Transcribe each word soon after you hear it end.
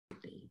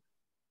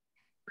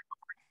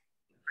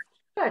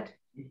Good.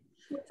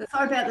 So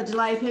sorry about the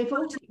delay,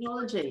 people.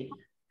 Technology.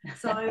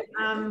 So,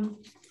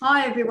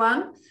 hi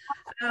everyone.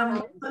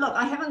 Look,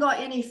 I haven't got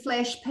any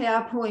flash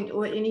PowerPoint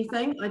or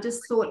anything. I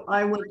just thought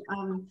I would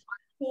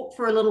talk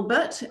for a little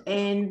bit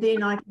and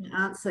then I can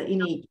answer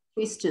any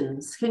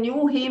questions. Can you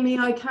all hear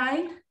me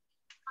okay?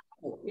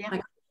 Yeah.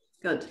 Okay,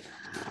 good.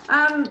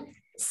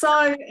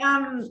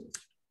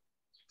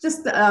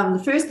 Just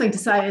the first thing to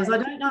say is I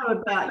don't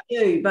know about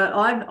you, but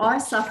I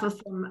suffer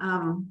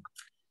from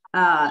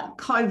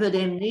COVID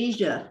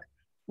amnesia,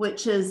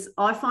 which is,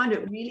 I find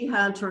it really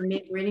hard to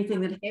remember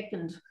anything that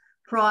happened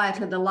prior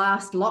to the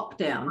last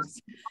lockdowns.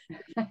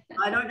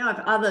 I don't know if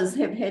others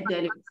have had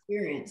that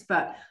experience,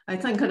 but I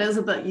think it is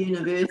a bit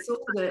universal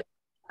that,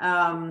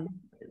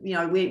 you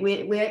know,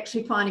 we're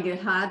actually finding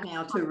it hard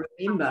now to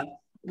remember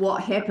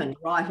what happened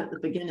right at the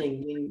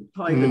beginning when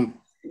COVID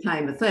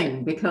became a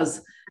thing,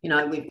 because, you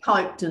know, we've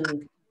coped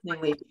and then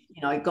we,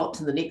 you know, got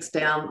to the next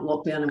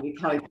lockdown and we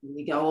coped and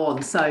we go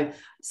on. So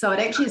it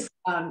actually is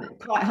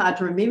quite hard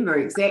to remember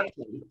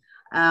exactly.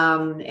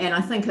 And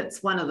I think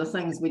it's one of the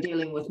things we're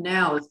dealing with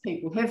now is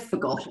people have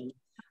forgotten.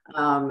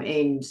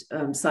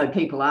 So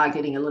people are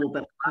getting a little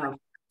bit,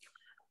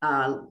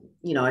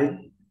 you know,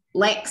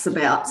 lax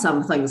about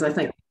some things. I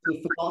think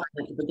we've forgotten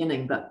at the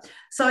beginning. But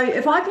so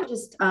if I could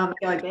just go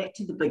back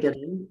to the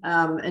beginning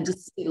and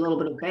just get a little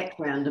bit of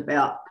background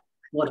about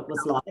what it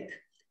was like.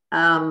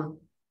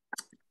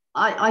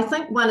 I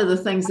think one of the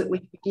things that we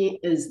forget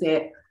is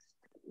that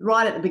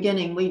right at the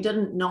beginning, we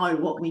didn't know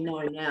what we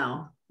know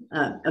now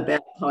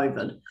about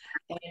COVID.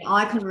 And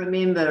I can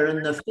remember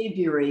in the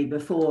February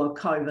before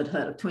COVID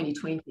hit of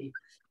 2020,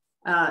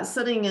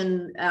 sitting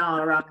in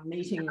our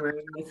meeting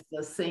room with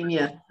the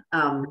senior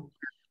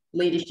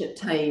leadership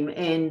team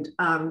and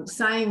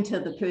saying to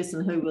the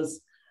person who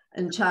was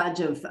in charge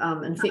of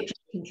infection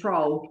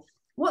control,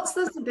 what's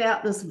this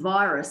about this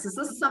virus? Is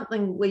this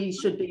something we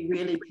should be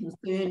really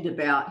concerned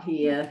about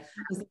here?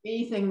 Is there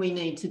anything we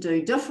need to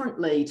do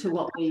differently to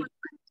what we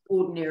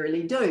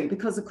ordinarily do?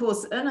 Because of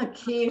course, in a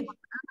care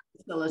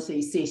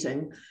facility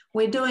setting,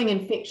 we're doing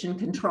infection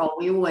control.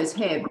 We always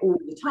have all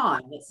the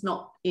time. It's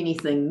not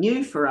anything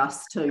new for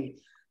us to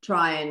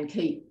try and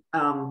keep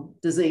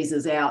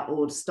diseases out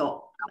or to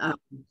stop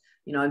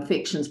you know,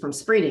 infections from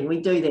spreading.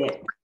 We do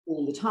that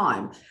all the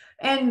time.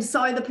 And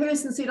so the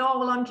person said, oh,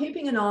 well, I'm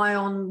keeping an eye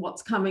on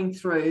what's coming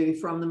through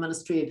from the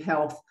Ministry of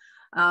Health.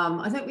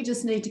 I think we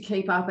just need to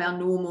keep up our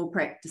normal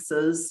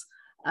practices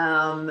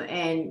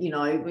and, you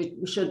know, we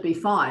should be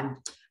fine.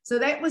 So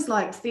that was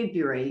like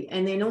February.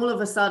 And then all of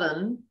a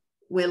sudden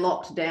we're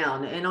locked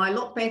down. And I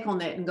look back on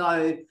that and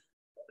go,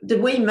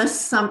 did we miss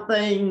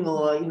something,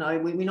 or, you know,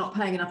 we're not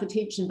paying enough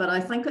attention? But I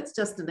think it's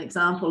just an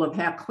example of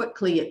how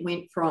quickly it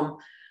went from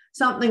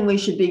something we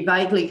should be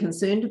vaguely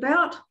concerned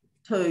about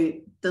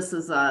to this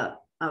is a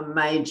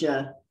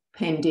major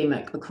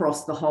pandemic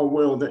across the whole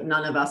world that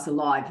none of us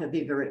alive have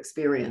ever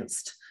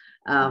experienced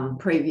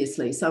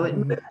previously. So it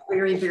moved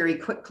very, very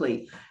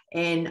quickly.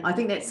 And I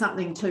think that's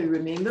something to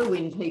remember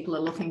when people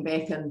are looking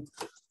back and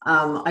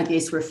I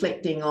guess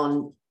reflecting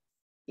on,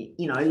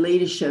 you know,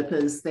 leadership,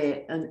 is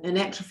that in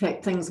actual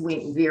fact, things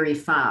went very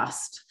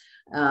fast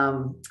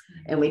and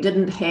we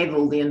didn't have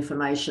all the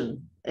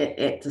information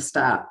at the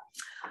start.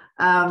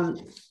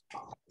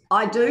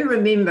 I do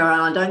remember,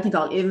 and I don't think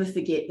I'll ever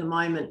forget the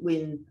moment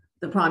when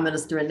the Prime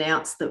Minister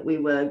announced that we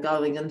were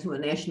going into a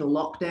national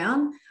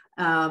lockdown.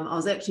 I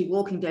was actually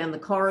walking down the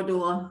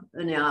corridor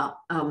in our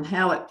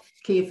Howick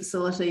care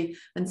facility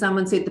and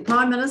someone said, the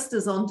Prime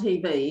Minister's on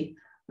TV.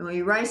 And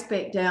we raced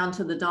back down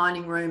to the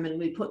dining room and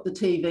we put the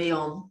TV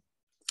on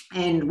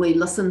and we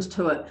listened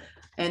to it.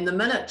 And the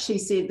minute she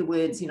said the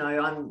words, you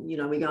know,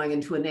 we're going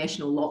into a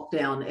national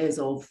lockdown as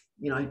of,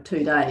 you know,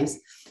 2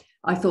 days,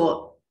 I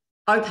thought,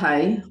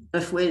 okay,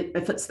 if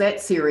it's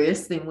that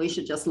serious, then we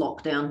should just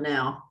lock down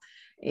now.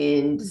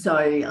 And so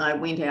I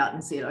went out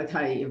and said,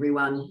 okay,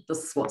 everyone,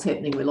 this is what's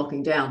happening, we're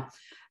locking down.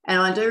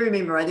 And I do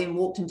remember I then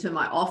walked into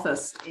my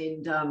office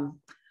and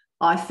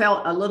I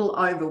felt a little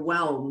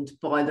overwhelmed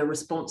by the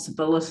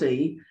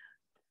responsibility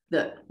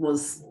that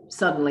was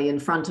suddenly in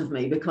front of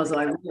me, because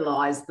I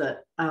realized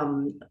that,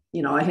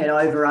 you know, I had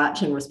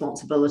overarching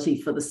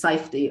responsibility for the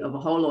safety of a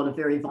whole lot of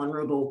very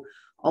vulnerable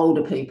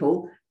older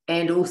people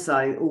and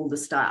also all the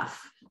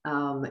staff.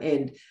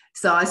 And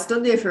so I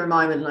stood there for a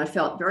moment and I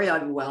felt very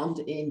overwhelmed,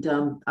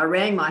 and I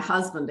rang my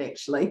husband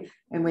actually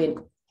and went,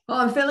 oh,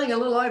 I'm feeling a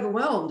little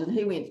overwhelmed. And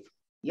he went,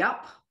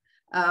 yup.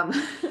 And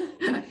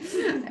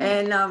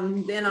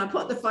then I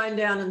put the phone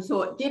down and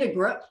thought, get a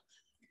grip.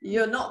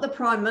 You're not the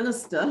Prime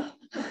Minister.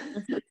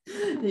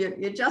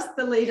 You're just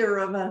the leader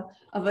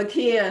of a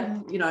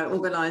care, you know,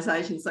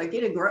 organisation. So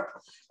get a grip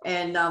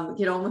and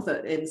get on with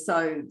it. And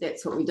so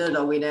that's what we did.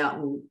 I went out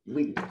and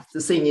the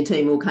senior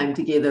team all came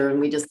together and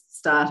we just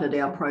started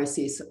our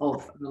process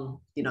of,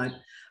 you know,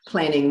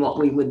 planning what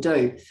we would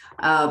do.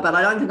 But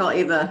I don't think I'll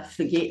ever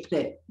forget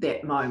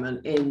that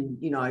moment. And,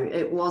 you know,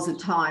 it was a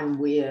time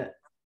where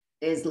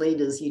as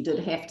leaders, you did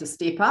have to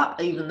step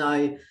up, even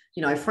though,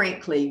 you know,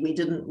 frankly, we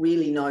didn't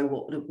really know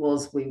what it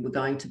was we were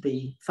going to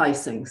be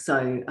facing.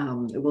 So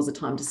it was a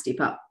time to step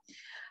up.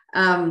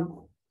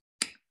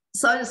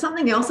 So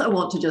something else I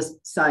want to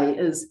just say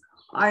is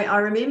I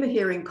remember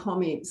hearing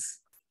comments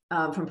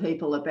from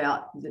people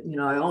about, you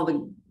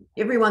know,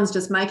 everyone's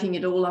just making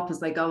it all up as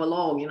they go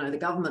along. You know, the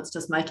government's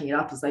just making it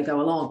up as they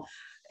go along.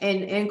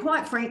 And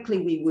quite frankly,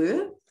 we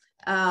were.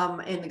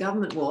 And the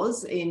government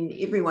was, and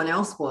everyone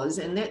else was,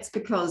 and that's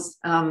because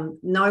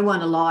no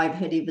one alive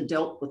had ever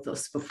dealt with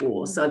this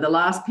before. So the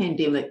last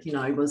pandemic, you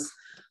know, was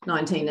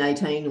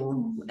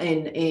 1918,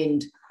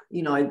 and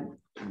you know,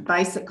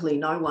 basically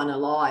no one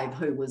alive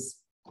who was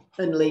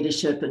in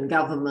leadership and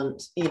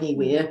government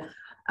anywhere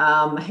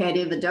had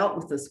ever dealt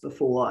with this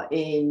before,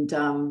 and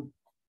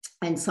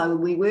so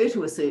we were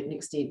to a certain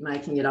extent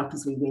making it up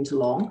as we went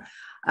along.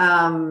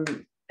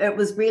 It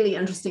was really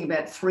interesting.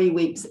 About 3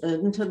 weeks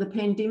into the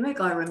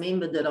pandemic, I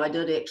remembered that I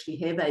did actually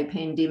have a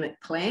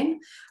pandemic plan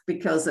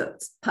because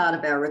it's part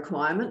of our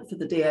requirement for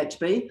the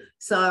DHB.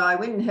 So I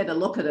went and had a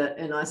look at it,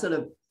 and I sort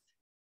of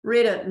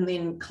read it and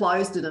then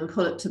closed it and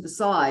put it to the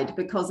side,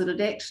 because it had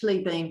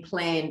actually been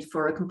planned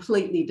for a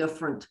completely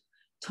different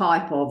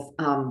type of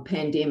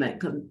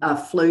pandemic, a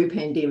flu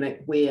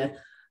pandemic, where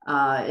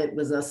it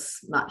was a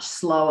much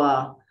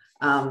slower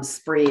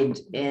spread,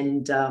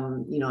 and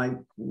you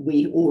know,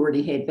 we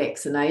already had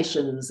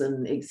vaccinations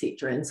and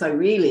etc. And so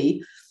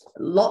really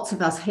lots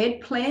of us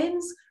had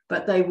plans,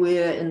 but they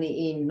were in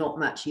the end not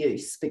much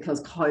use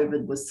because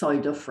COVID was so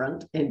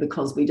different, and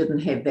because we didn't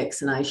have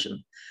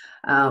vaccination,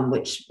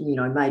 which, you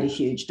know, made a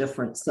huge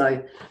difference.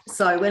 So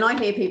when I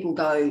hear people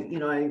go, you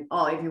know,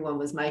 oh, everyone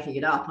was making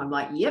it up, I'm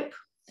like, yep,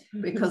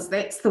 because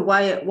that's the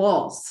way it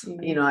was.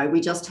 You know,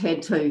 we just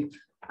had to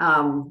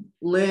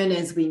learn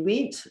as we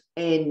went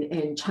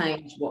and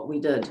change what we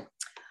did.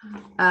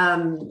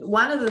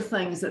 One of the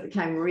things that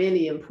became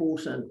really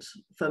important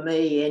for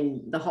me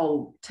and the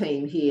whole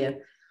team here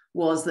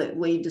was that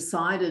we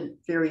decided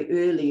very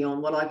early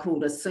on what I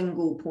called a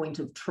single point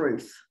of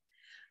truth,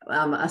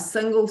 a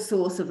single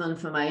source of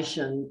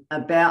information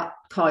about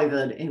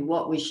COVID and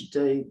what we should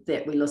do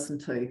that we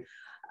listened to.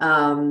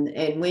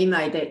 And we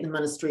made that the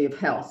Ministry of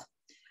Health,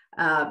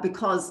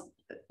 because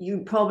you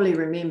probably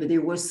remember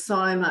there was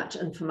so much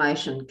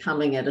information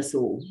coming at us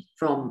all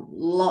from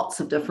lots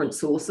of different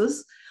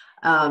sources,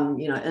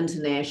 you know,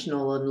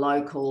 international and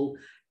local,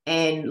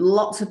 and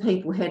lots of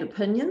people had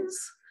opinions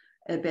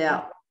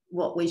about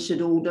what we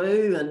should all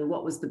do and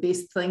what was the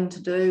best thing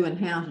to do and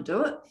how to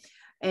do it.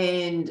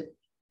 And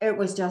it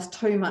was just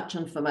too much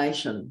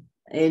information.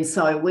 And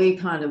so we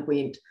kind of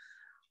went,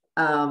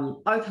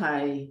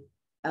 okay,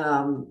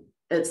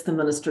 it's the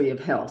Ministry of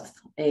Health,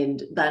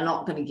 and they're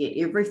not going to get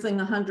everything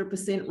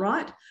 100%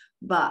 right,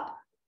 but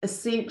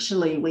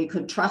essentially we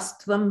could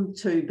trust them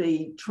to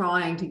be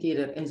trying to get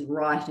it as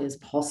right as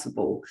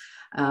possible.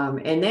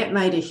 And that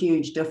made a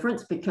huge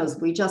difference, because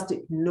we just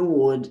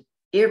ignored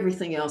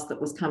everything else that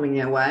was coming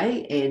our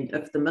way. And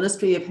if the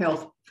Ministry of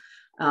Health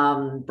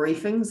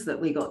briefings that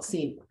we got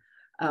sent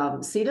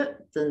said it,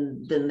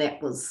 then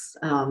that was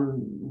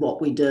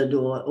what we did,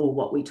 or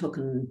what we took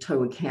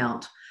into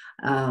account.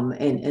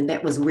 And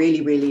that was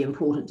really, really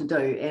important to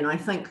do. And I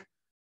think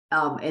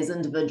as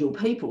individual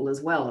people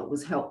as well, it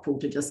was helpful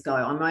to just go,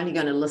 I'm only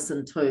going to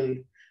listen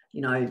to,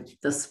 you know,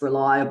 this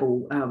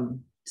reliable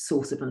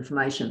source of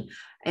information.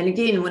 And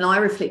again, when I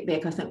reflect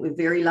back, I think we're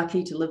very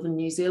lucky to live in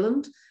New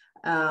Zealand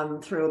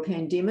through a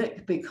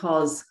pandemic,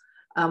 because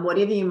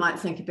whatever you might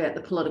think about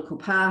the political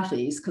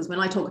parties, because when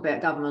I talk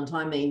about government,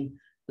 I mean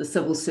the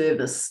civil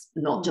service,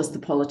 not just the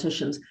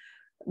politicians.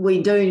 We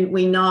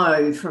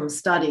know from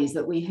studies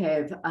that we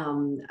have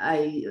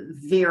a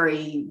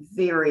very,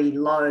 very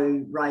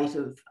low rate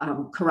of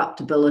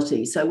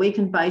corruptibility. So we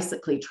can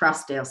basically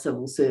trust our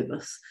civil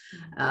service.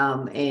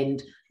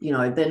 And, you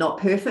know, they're not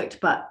perfect,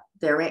 but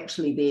they're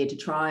actually there to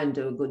try and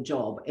do a good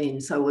job.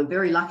 And so we're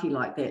very lucky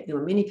like that. There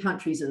were many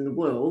countries in the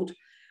world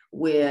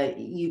where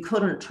you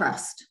couldn't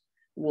trust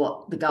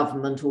what the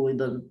government or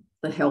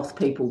the health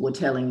people were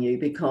telling you,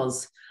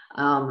 because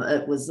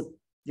it was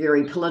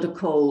very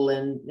political,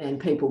 and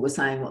people were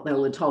saying what they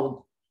were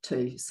told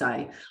to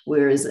say.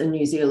 Whereas in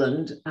New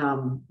Zealand,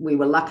 we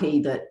were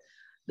lucky that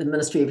the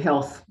Ministry of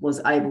Health was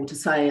able to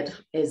say it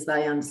as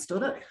they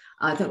understood it.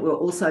 I think we're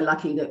also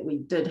lucky that we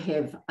did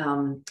have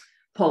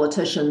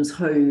politicians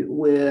who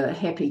were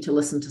happy to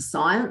listen to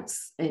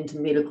science and to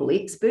medical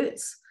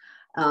experts,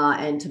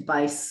 and to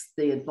base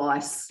the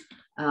advice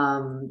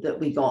that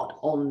we got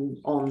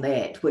on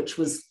that, which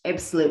was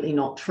absolutely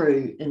not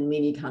true in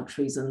many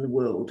countries in the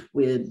world,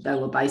 where they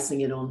were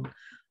basing it on,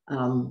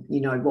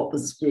 you know, what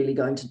was really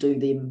going to do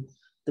them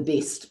the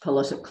best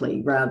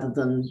politically, rather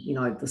than, you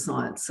know, the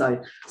science.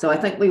 So I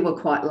think we were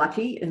quite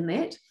lucky in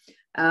that.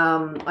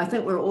 I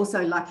think we're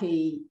also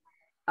lucky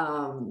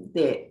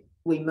that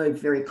we moved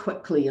very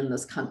quickly in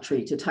this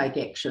country to take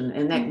action,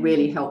 and that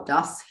really helped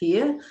us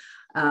here.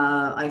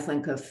 I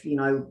think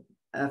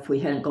if we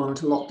hadn't gone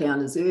into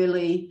lockdown as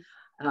early,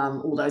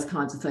 all those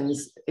kinds of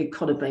things, it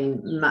could have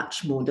been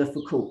much more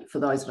difficult for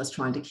those of us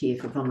trying to care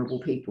for vulnerable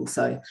people.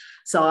 So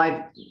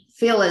I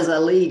feel as a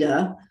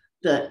leader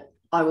that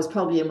I was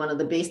probably in one of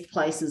the best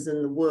places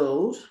in the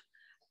world.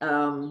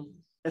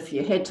 If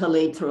you had to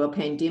lead through a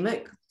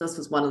pandemic, this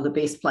was one of the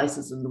best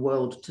places in the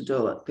world to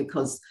do it,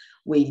 because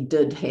we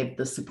did have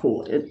the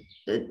support. It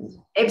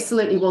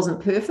absolutely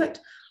wasn't perfect,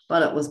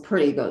 but it was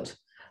pretty good.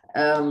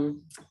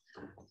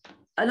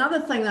 Another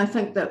thing I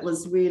think that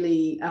was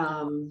really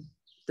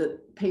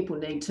that people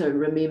need to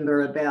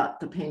remember about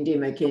the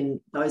pandemic, and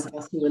those of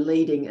us who are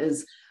leading,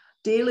 is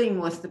dealing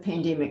with the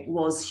pandemic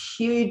was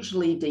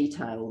hugely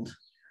detailed.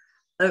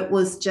 It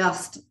was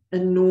just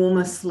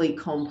enormously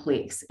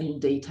complex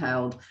and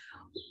detailed.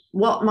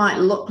 What might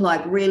look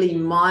like really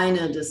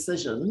minor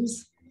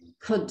decisions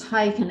could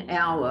take an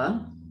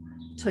hour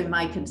to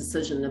make a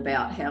decision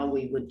about how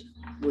we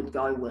would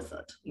go with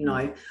it, you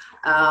know.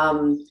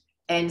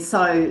 And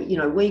so, you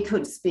know, we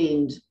could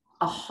spend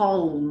a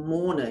whole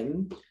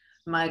morning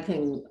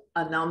making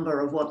a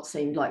number of what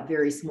seemed like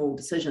very small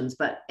decisions,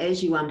 but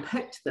as you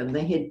unpicked them,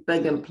 they had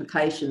big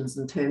implications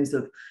in terms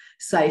of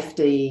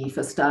safety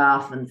for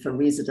staff and for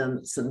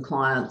residents and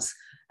clients,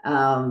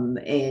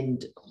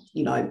 and,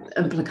 you know,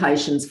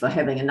 implications for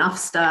having enough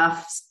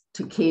staff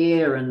to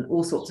care and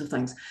all sorts of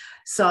things.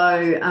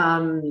 So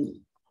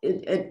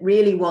it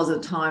really was a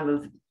time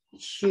of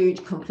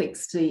huge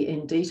complexity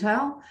and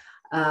detail.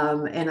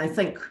 And I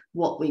think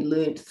what we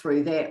learned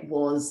through that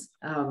was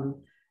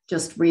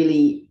just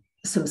really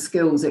some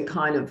skills at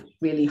kind of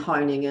really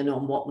honing in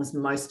on what was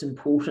most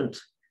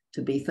important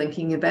to be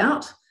thinking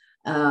about,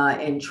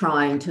 and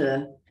trying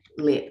to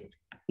let,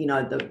 you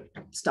know, the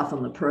stuff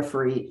on the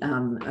periphery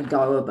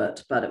go a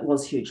bit, but it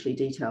was hugely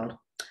detailed.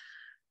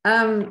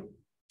 The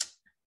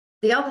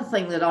other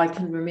thing that I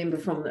can remember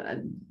from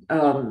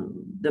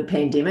the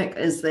pandemic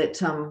is that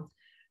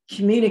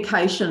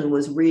communication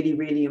was really,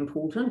 really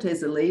important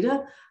as a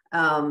leader.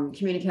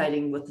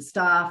 Communicating with the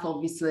staff,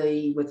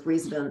 obviously, with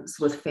residents,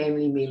 with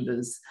family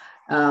members.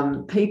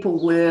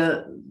 People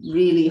were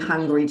really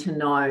hungry to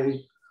know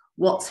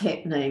what's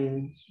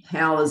happening,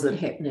 how is it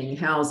happening,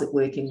 how is it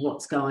working,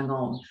 what's going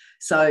on.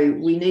 So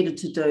we needed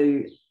to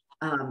do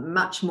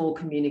much more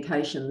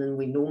communication than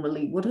we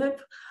normally would have.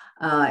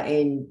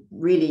 And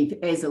really,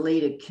 as a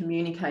leader,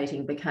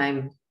 communicating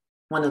became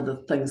one of the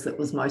things that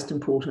was most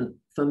important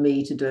for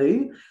me to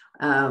do,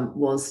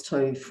 was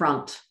to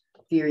front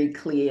very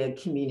clear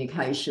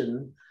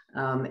communication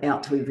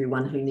out to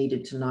everyone who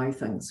needed to know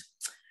things.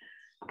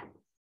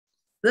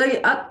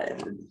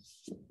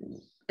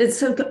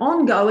 It's an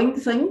ongoing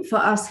thing for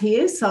us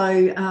here.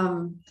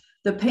 So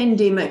the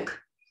pandemic,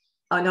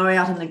 I know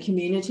out in the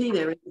community,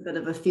 there is a bit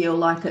of a feel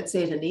like it's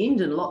at an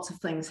end and lots of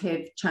things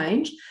have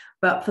changed.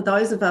 But for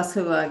those of us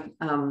who are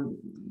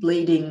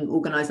leading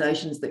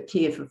organisations that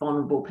care for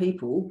vulnerable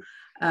people,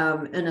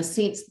 in a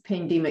sense, the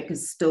pandemic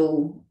is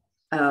still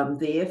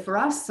there for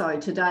us. So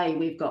today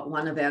we've got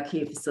one of our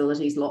care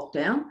facilities locked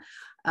down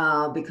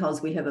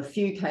because we have a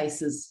few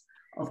cases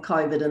of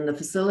COVID in the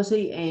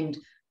facility, and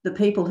the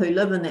people who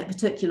live in that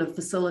particular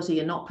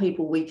facility are not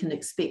people we can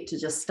expect to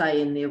just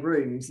stay in their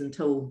rooms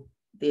until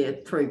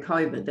they're through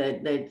COVID.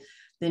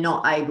 They're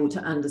not able to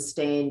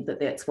understand that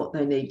that's what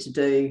they need to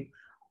do.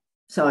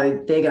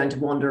 So they're going to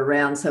wander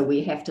around. So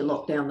we have to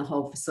lock down the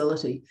whole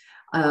facility.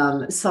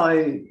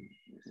 So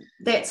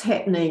that's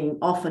happening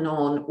off and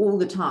on all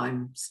the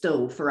time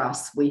still for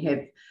us. We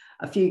have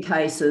a few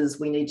cases,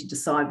 we need to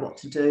decide what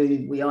to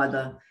do. We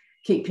either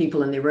keep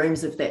people in their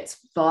rooms if that's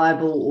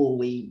viable, or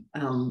we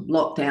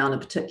lock down a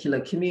particular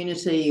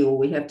community, or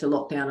we have to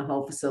lock down a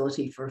whole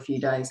facility for a few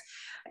days.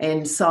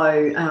 And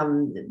so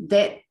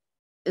that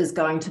is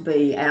going to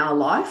be our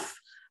life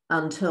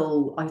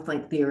until I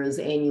think there is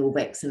annual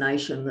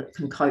vaccination that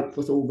can cope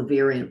with all the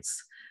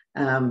variants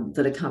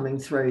that are coming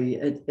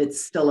through.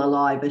 It's still a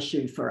live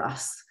issue for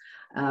us.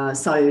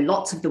 So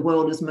lots of the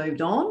world has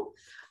moved on,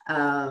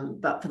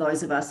 but for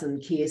those of us in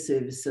care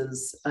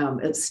services,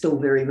 it's still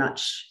very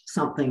much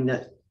something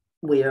that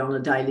we're on a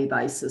daily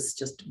basis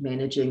just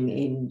managing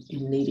and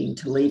needing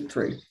to lead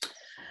through.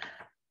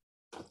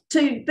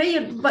 To be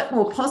a bit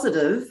more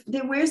positive,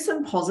 there were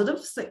some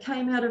positives that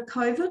came out of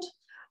COVID.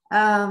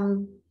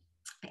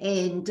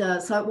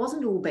 So it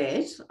wasn't all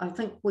bad. I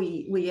think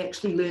we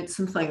actually learned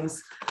some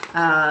things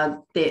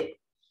that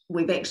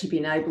we've actually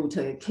been able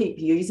to keep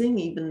using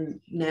even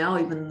now,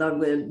 even though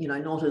we're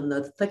not in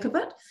the thick of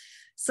it.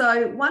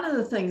 So one of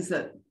the things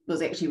that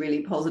was actually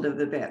really positive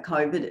about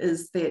COVID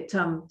is that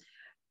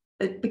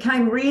it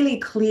became really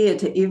clear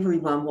to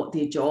everyone what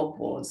their job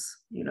was.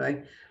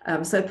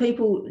 So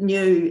people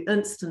knew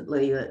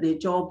instantly that their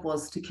job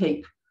was to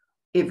keep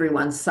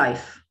everyone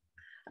safe,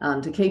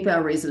 to keep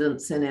our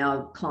residents and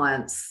our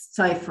clients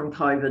safe from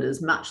COVID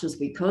as much as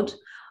we could,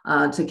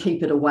 to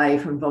keep it away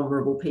from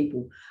vulnerable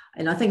people.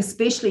 And I think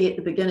especially at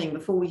the beginning,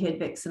 before we had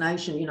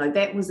vaccination,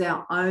 that was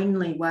our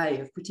only way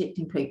of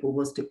protecting people,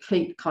 was to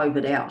keep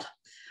COVID out.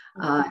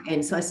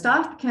 And so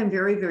staff became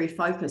very, very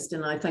focused.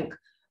 And I think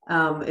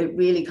it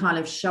really kind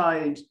of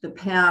showed the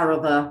power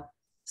of a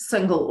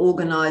single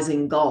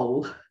organising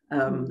goal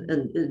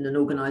in an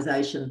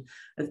organisation.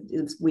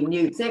 We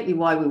knew exactly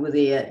why we were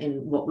there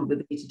and what we were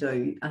there to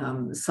do.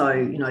 So,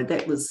 you know,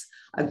 that was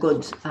a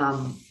good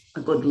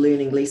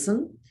learning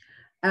lesson.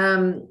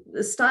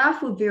 The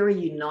staff were very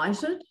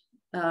united.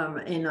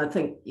 And I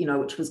think, you know,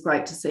 which was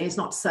great to see. It's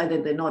not to say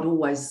that they're not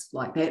always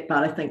like that,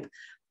 but I think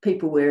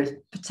people were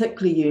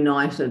particularly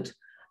united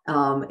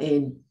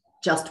and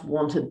just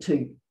wanted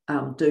to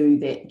do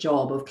that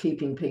job of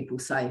keeping people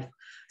safe.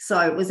 So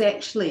it was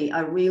actually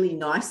a really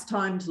nice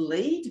time to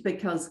lead,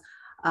 because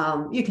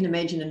you can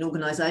imagine in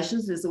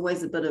organisations there's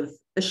always a bit of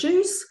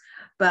issues,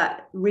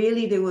 but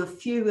really there were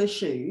few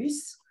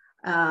issues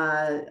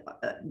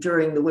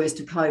during the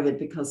worst of COVID,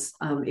 because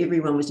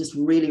everyone was just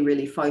really,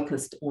 really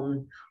focused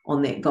on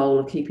that goal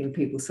of keeping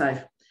people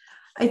safe.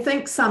 I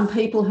think some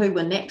people who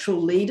were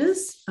natural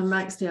leaders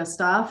amongst our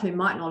staff, who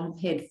might not have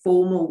had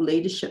formal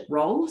leadership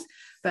roles,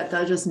 but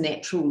they're just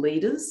natural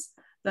leaders,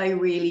 they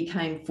really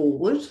came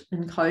forward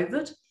in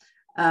COVID.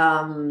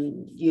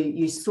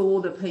 You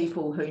saw the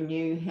people who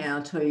knew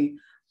how to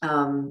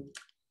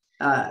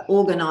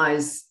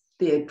organise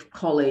their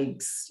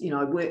colleagues, you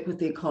know, work with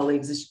their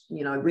colleagues,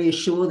 you know,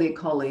 reassure their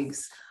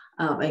colleagues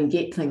and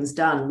get things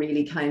done,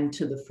 really came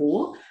to the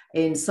fore.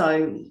 And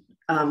so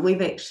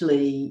we've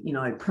actually, you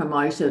know,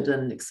 promoted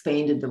and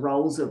expanded the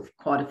roles of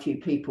quite a few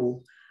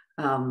people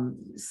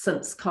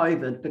since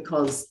COVID,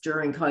 because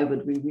during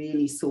COVID we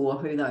really saw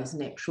who those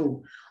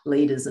natural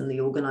leaders in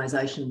the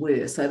organisation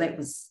were. So that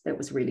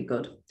was really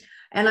good.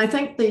 And I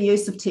think the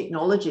use of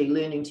technology,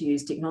 learning to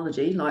use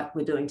technology like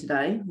we're doing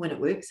today when it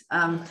works,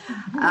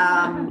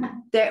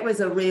 that was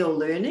a real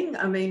learning.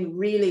 I mean,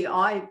 really,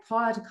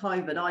 prior to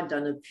COVID, I'd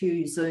done a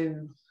few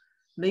Zoom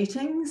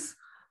meetings,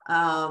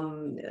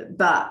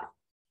 but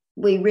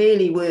we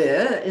really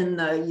were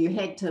you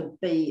had to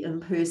be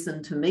in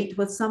person to meet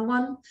with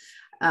someone.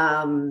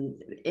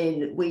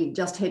 And we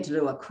just had to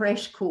do a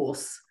crash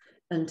course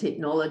in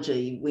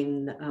technology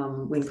when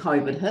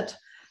COVID hit.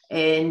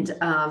 And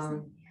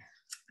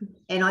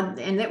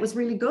that was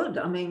really good.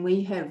 I mean,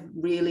 we have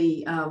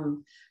really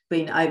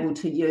been able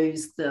to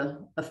use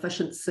the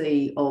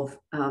efficiency of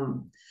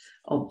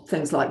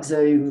things like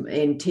Zoom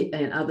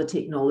and other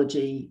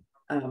technology,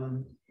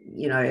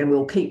 you know, and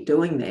we'll keep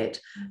doing that.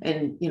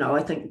 And, you know,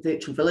 I think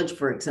Virtual Village,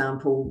 for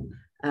example,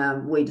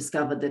 we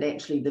discovered that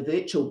actually the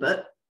virtual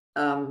bit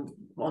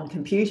on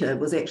computer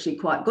was actually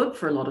quite good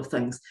for a lot of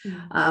things.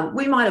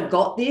 We might have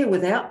got there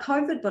without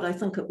COVID, but I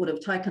think it would have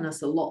taken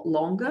us a lot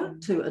longer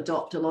to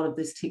adopt a lot of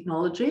this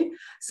technology.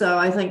 So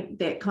I think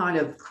that kind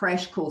of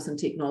crash course in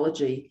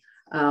technology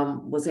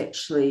was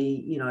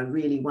actually, you know,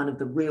 really one of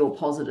the real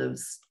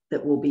positives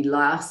that will be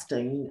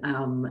lasting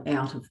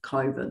out of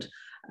COVID.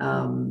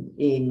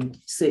 And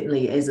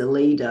certainly as a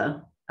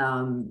leader,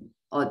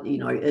 you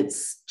know,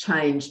 it's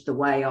changed the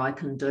way I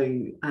can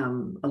do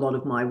a lot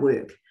of my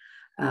work.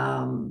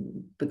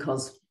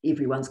 Because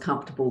everyone's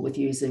comfortable with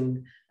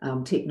using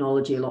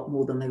technology a lot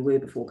more than they were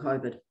before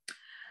COVID.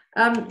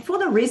 For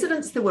the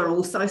residents, there were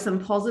also some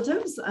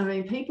positives. I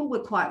mean, people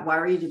were quite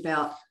worried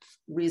about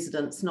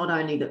residents, not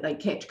only that they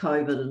catch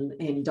COVID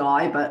and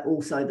die, but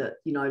also that,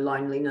 you know,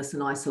 loneliness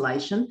and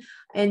isolation.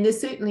 And there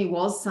certainly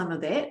was some of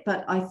that,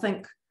 but I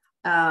think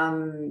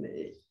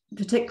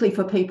particularly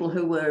for people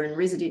who were in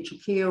residential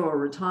care or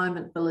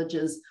retirement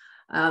villages,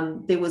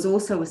 there was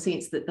also a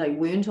sense that they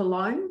weren't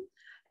alone.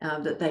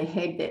 That they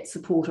had that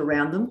support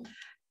around them.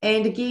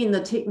 And again,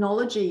 the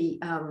technology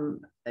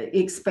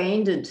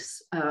expanded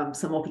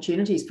some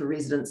opportunities for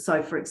residents.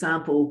 So, for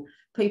example,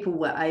 people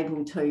were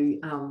able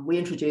to, we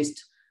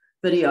introduced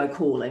video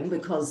calling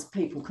because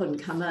people couldn't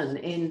come in,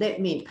 and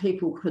that meant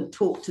people could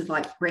talk to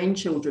like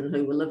grandchildren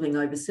who were living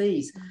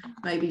overseas,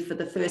 maybe for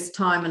the first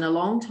time in a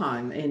long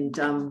time, and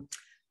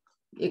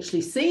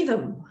actually see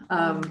them.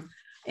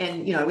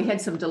 And, you know, we had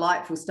some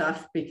delightful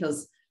stuff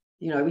because,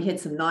 you know, we had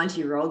some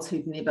 90-year-olds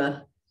who'd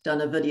never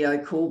done a video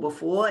call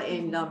before,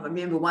 and I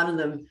remember one of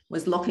them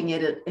was looking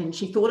at it and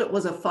she thought it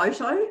was a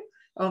photo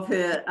of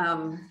her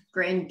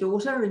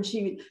granddaughter, and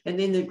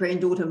then the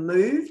granddaughter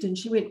moved and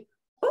she went,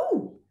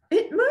 "Oh,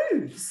 it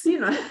moves,"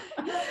 you know.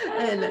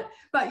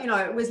 But you know,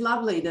 it was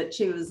lovely that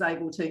she was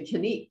able to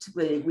connect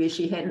with where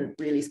she hadn't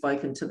really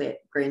spoken to that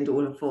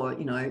granddaughter for,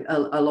 you know,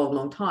 a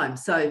long time.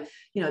 So,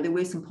 you know, there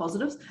were some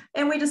positives,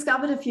 and we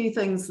discovered a few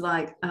things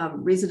like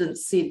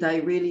residents said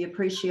they really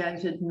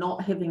appreciated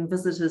not having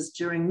visitors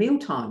during meal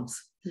times.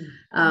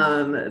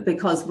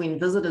 Because when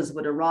visitors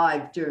would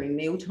arrive during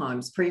meal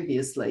times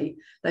previously,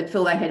 they'd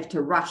feel they had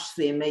to rush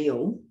their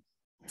meal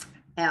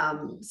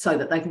so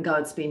that they can go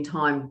and spend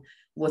time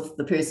with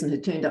the person who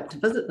turned up to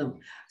visit them.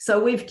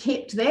 So we've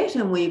kept that,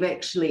 and we've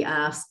actually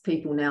asked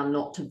people now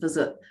not to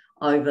visit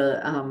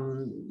over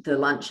the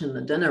lunch and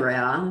the dinner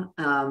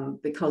hour,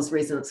 because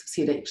residents have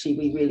said actually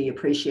we really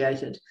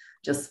appreciated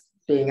just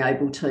being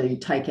able to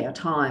take our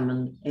time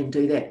and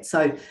do that.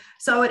 So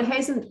it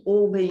hasn't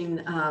all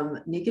been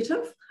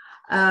negative.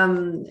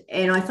 And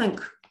I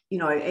think, you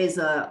know, as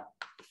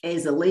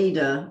a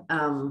leader,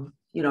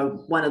 you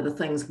know, one of the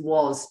things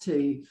was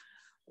to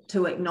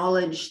to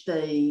acknowledge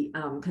the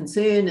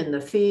concern and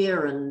the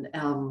fear and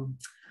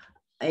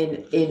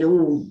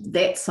all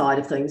that side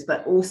of things,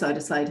 but also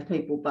to say to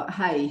people, but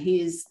hey,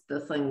 here's the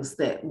things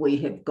that we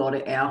have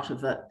got out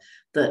of it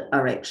that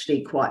are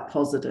actually quite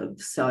positive.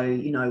 So,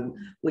 you know,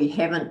 we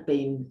haven't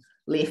been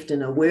left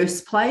in a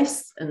worse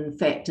place. In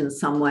fact, in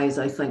some ways,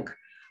 I think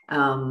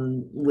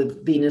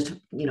we've been,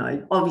 you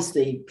know,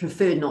 obviously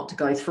preferred not to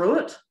go through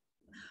it,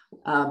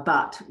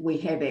 but we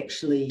have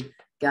actually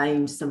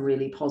gained some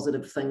really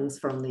positive things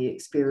from the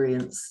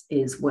experience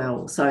as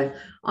well. So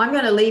I'm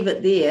going to leave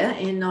it there,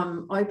 and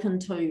I'm open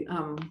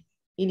to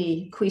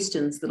any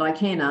questions that I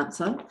can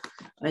answer.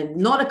 I'm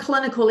not a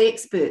clinical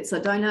expert,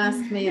 so don't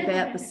ask me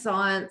about the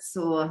science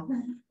or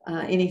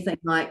anything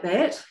like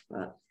that.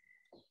 But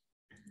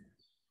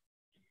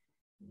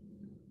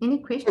any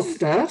questions? I'll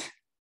start.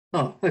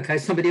 Oh, okay,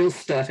 somebody else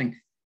starting.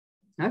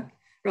 No?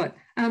 Right.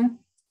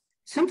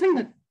 Something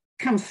that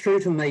comes through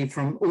to me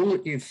from all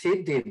that you've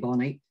said there,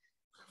 Bonnie,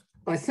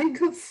 I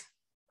think of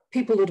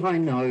people that I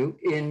know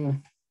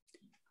in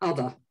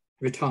other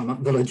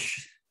retirement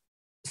village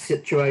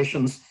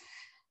situations,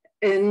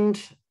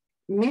 and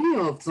many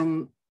of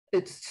them,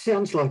 it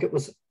sounds like it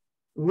was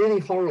really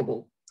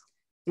horrible.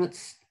 And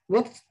it's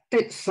what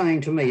that's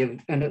saying to me,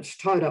 and it's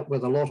tied up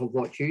with a lot of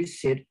what you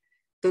said,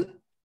 that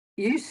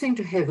you seem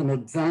to have an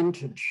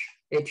advantage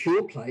at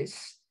your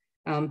place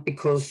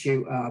because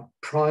you are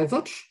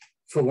private,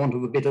 for want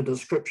of a better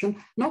description,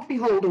 not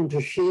beholden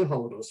to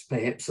shareholders,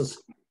 perhaps is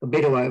a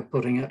better way of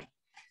putting it,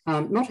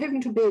 not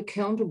having to be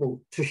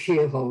accountable to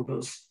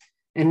shareholders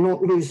and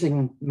not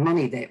losing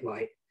money that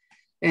way.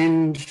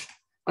 And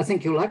I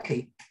think you're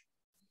lucky.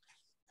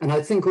 And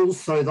I think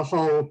also the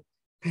whole,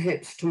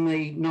 perhaps to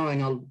me,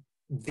 knowing a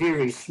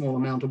very small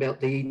amount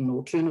about the Eden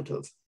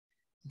alternative,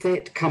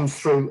 that comes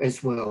through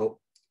as well.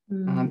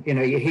 You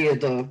know, you hear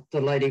the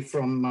lady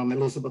from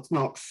Elizabeth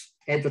Knox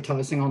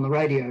advertising on the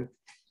radio,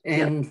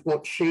 and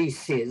what she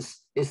says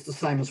is the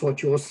same as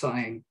what you're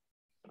saying.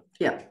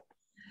 Yeah.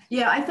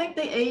 I think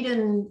the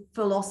Eden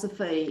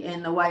philosophy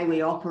and the way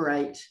we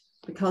operate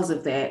because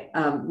of that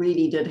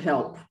really did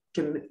help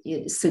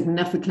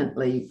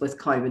significantly with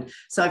COVID.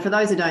 So for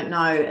those who don't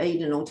know,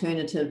 Eden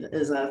Alternative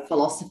is a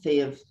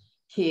philosophy of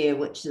care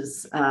which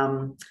is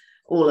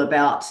all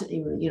about,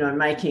 you know,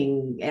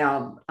 making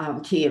our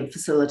care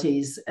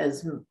facilities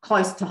as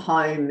close to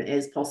home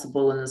as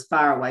possible and as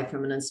far away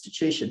from an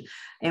institution.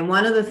 And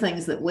one of the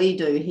things that we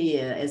do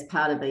here as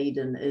part of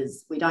Eden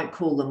is we don't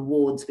call them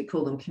wards, we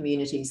call them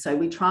communities. So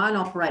we try and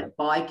operate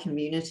by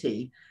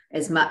community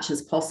as much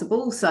as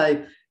possible.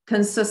 So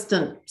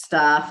consistent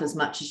staff as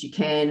much as you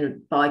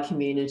can by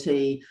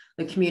community.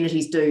 The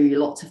communities do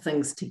lots of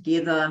things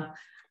together.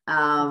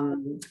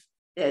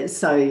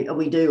 So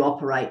we do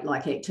operate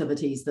like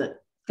activities that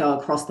go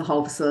across the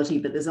whole facility,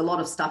 but there's a lot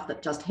of stuff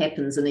that just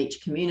happens in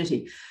each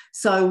community.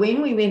 So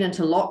when we went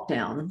into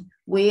lockdown,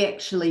 we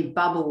actually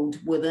bubbled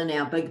within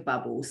our big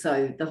bubble.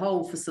 So the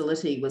whole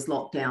facility was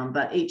locked down,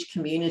 but each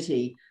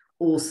community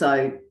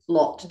also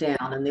locked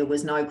down and there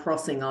was no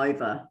crossing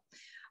over.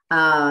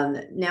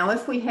 Now,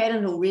 if we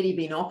hadn't already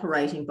been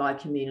operating by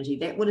community,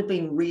 that would have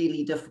been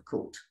really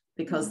difficult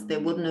because there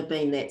wouldn't have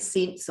been that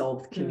sense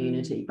of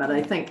community. But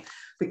I think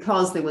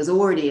because there was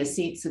already a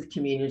sense of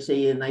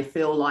community and they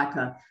feel like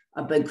a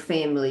big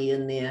family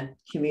in their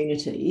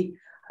community,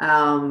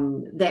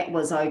 that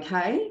was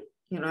okay,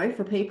 you know,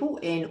 for people.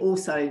 And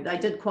also they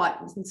did quite,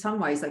 in some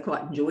ways, they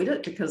quite enjoyed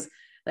it because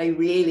they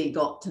really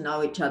got to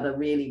know each other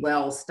really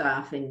well,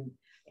 staff and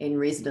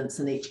residents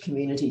in each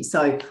community.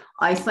 So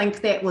I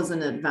think that was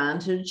an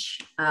advantage.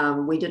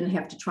 We didn't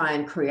have to try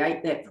and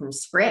create that from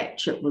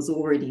scratch. It was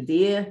already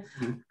there.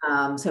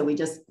 So we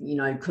just, you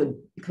know,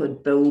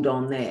 could build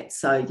on that.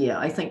 So yeah,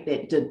 I think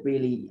that did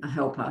really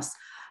help us.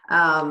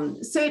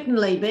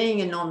 Certainly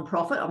being a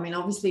non-profit, I mean,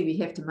 obviously we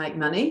have to make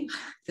money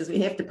because we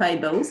have to pay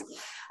bills.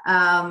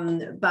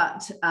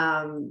 But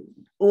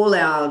all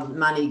our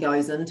money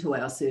goes into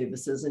our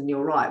services, and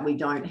you're right, we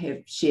don't have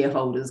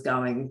shareholders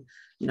going,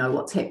 you know,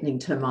 what's happening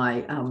to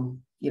my,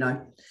 you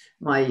know,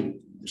 my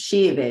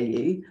share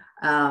value.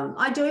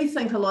 I do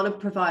think a lot of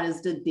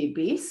providers did their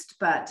best,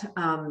 but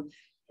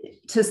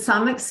to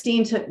some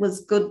extent it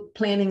was good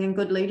planning and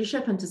good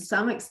leadership, and to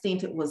some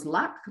extent it was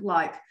luck.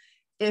 Like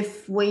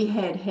if we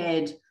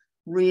had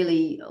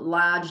really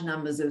large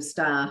numbers of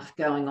staff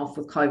going off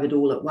with COVID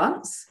all at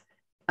once,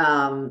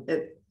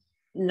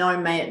 no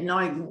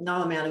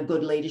amount of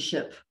good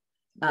leadership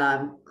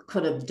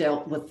could have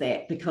dealt with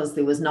that because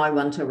there was no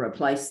one to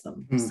replace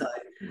them. So,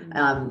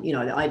 you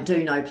know, I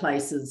do know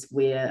places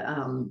where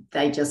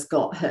they just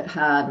got hit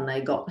hard, and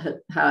they got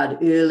hit hard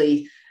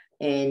early,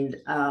 and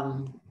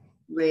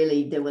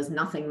really there was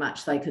nothing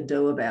much they could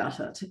do about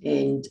it.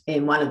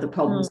 And one of the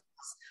problems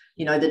was,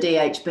 you know, the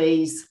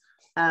DHBs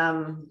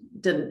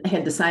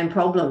had the same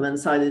problem, and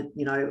so,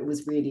 you know, it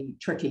was really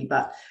tricky.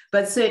 But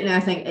certainly I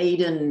think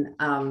Eden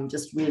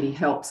just really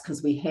helps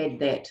because we had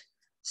that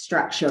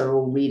structure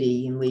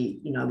already, and we,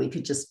 you know, we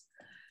could just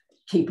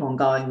keep on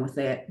going with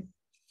that.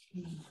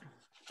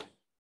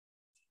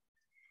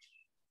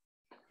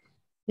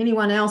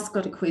 Anyone else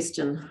got a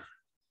question?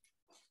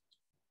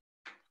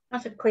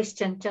 Not a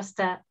question, just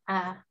a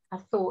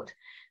thought.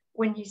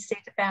 When you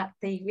said about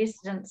the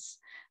residents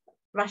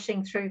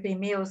rushing through their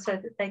meals so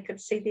that they could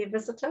see their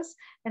visitors,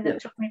 and it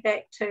took me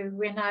back to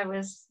when I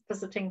was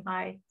visiting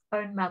my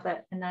own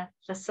mother in a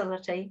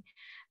facility,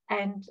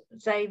 and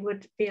they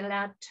would be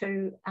allowed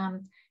to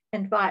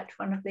invite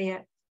one of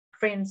their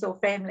friends or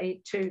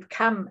family to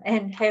come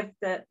and have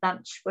the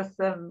lunch with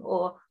them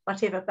or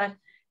whatever. But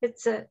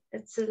it's a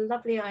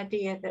lovely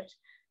idea that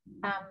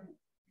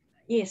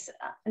yes,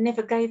 I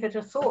never gave it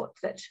a thought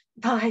that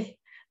by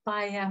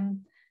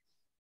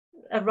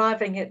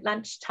arriving at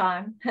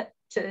lunchtime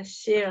to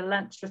share a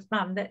lunch with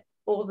mum, that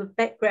all the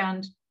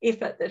background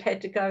effort that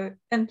had to go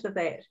into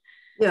that.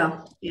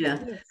 Yeah.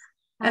 Yes.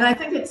 And I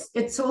think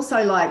it's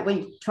also like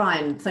we try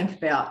and think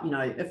about,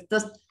 if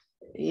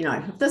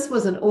this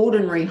was an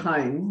ordinary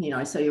home,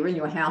 so you're in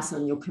your house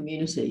and your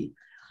community,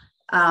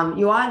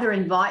 you either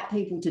invite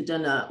people to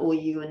dinner or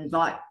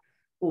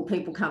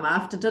people come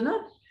after dinner.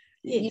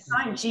 Yes. You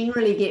don't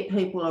generally get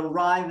people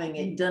arriving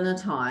at dinner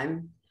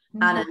time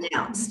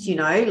unannounced,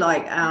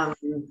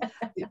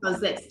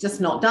 because that's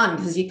just not done,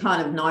 because you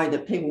kind of know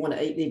that people want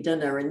to eat their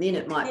dinner, and then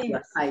it might be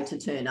okay to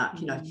turn up,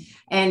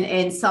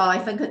 and so I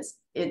think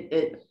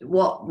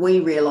what we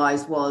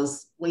realized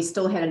was we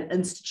still had an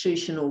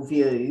institutional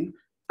view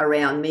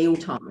around meal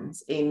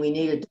times, and we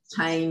needed to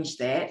change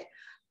that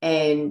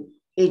and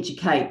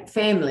educate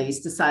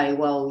families to say,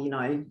 well,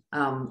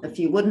 if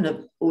you wouldn't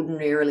have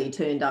ordinarily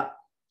turned up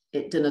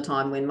at dinner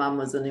time when mum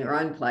was in her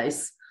own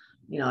place,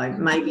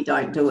 maybe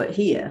don't do it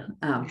here.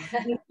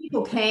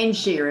 People can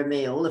share a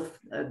meal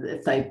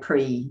if they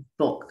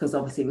pre-book, because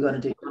obviously we've got to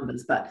do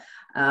numbers, but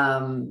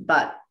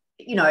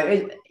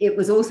it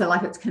was also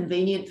like it's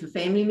convenient for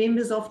family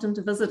members often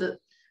to visit at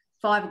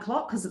 5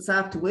 o'clock because it's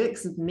after work,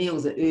 so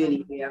meals are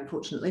early there,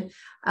 unfortunately.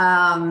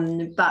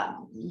 But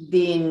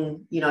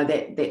then,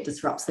 that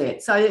disrupts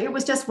that. So it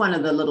was just one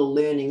of the little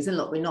learnings. And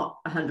look, we're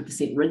not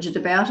 100% rigid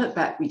about it,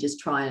 but we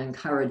just try and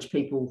encourage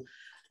people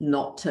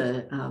not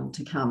to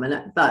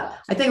come. But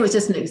I think it was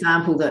just an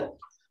example that,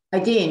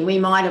 again, we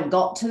might have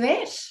got to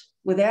that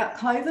without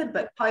COVID,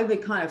 but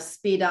COVID kind of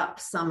sped up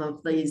some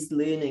of these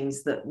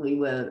learnings that we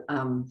were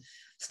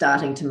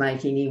starting to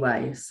make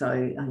anyway.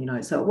 So,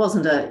 so it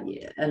wasn't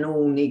an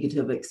all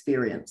negative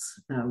experience.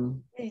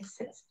 Yes,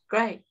 it's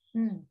great.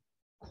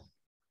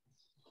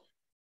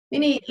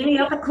 Any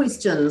other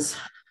questions?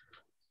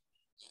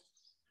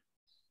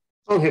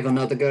 I'll have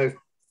another go.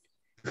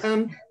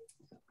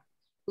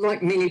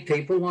 Like many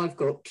people, I've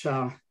got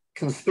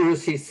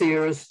conspiracy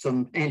theorists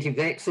and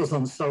anti-vaxxers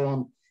and so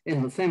on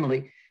in the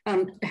family.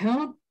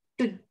 How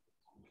did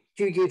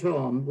you get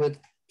on with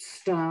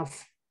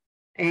staff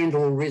and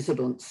or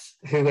residents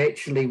who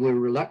actually were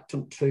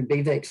reluctant to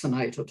be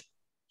vaccinated,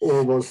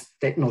 or was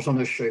that not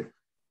an issue?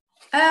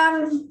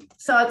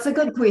 So it's a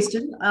good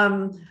question.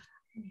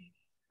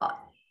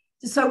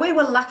 So we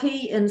were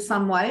lucky in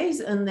some ways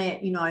in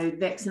that,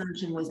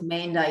 vaccination was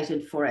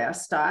mandated for our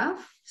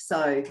staff.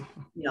 So,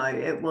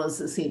 it was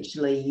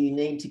essentially you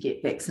need to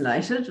get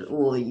vaccinated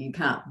or you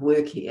can't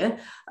work here.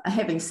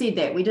 Having said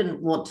that, we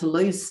didn't want to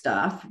lose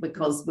staff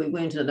because we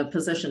weren't in a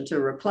position to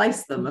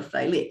replace them if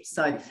they left.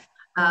 So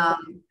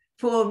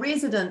for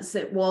residents,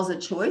 it was a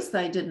choice.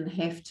 They didn't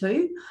have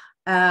to.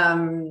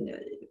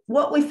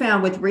 What we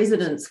found with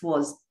residents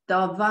was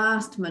the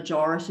vast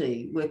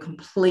majority were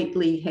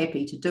completely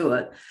happy to do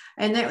it.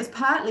 And that was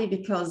partly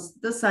because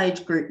this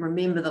age group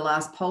remember the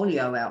last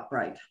polio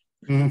outbreak.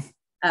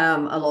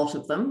 A lot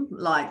of them,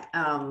 like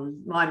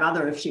my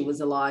mother, if she was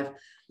alive,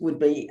 would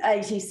be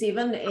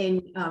 87,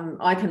 and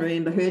I can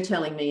remember her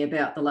telling me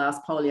about the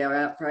last polio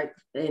outbreak,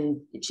 and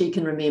she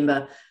can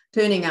remember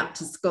turning up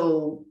to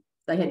school.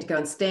 They had to go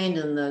and stand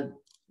in the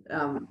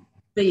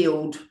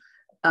field,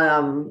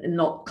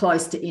 not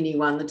close to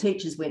anyone. The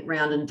teachers went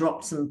round and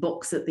dropped some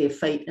books at their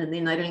feet, and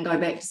then they didn't go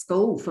back to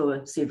school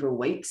for several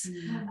weeks.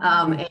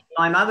 And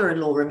my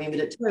mother-in-law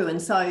remembered it too.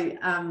 And so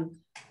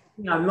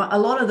a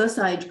lot of this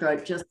age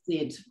group just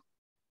said,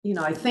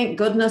 thank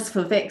goodness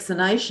for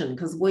vaccination,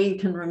 because we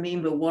can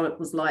remember what it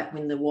was like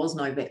when there was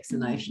no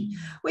vaccination.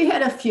 We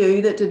had a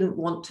few that didn't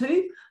want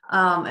to,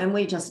 and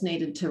we just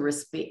needed to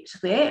respect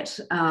that.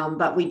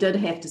 But we did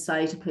have to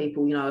say to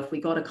people, if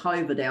we got a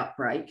COVID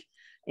outbreak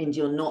and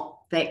you're not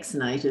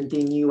vaccinated,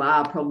 then you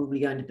are probably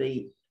going to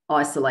be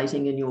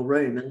isolating in your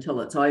room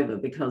until it's over,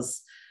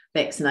 because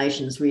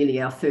vaccination is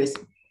really our first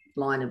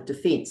line of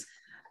defence.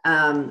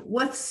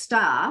 With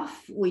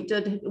staff, we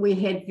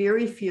had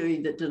very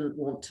few that didn't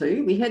want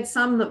to. We had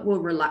some that were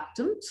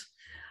reluctant,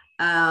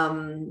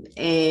 and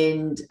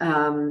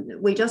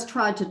we just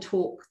tried to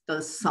talk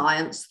the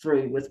science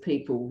through with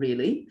people,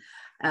 really.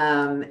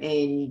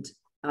 We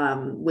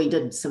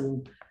did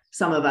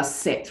some of us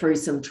sat through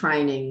some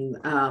training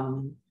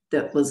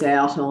that was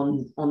out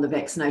on the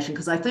vaccination,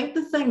 because I think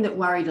the thing that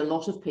worried a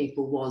lot of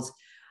people was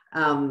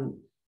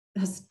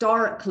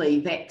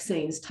historically,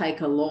 vaccines take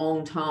a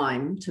long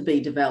time to be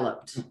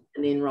developed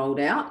and then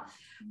rolled out.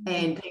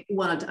 And people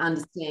wanted to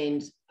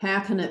understand how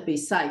can it be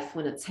safe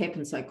when it's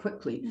happened so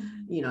quickly?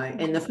 You know,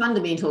 and the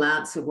fundamental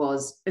answer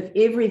was, if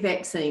every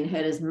vaccine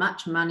had as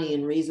much money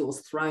and resource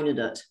thrown at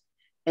it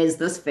as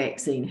this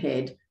vaccine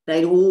had,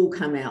 they'd all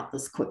come out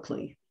this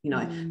quickly. You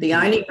know, the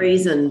only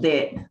reason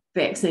that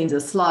vaccines are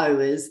slow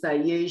is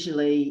they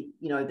usually,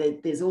 you know,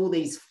 there's all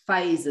these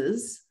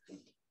phases,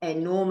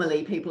 and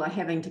normally people are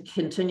having to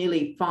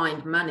continually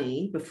find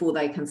money before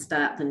they can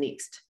start the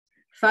next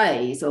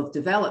phase of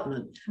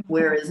development.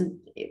 Whereas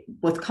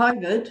with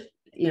COVID,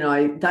 you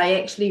know,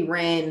 they actually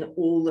ran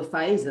all the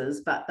phases,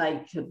 but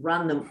they could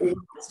run them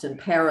almost in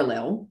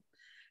parallel,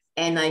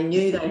 and they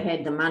knew they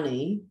had the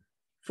money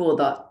for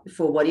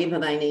whatever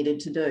they needed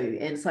to do.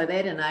 And so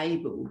that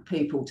enabled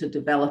people to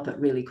develop it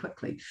really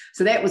quickly.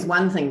 So that was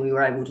one thing we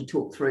were able to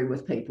talk through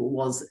with people,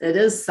 was it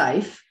is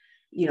safe,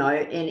 you know,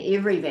 and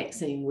every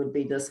vaccine would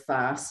be this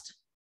fast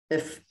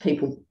if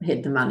people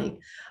had the money.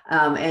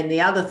 And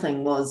the other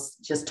thing was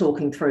just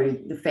talking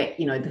through the fact,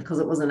 you know, because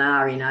it was an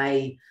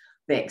RNA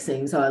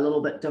vaccine, so a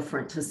little bit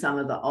different to some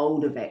of the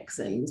older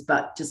vaccines,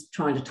 but just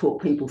trying to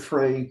talk people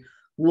through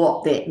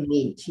what that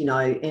meant, you know,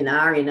 and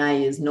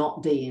RNA is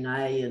not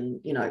DNA, and,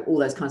 you know, all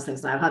those kinds of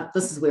things. Now,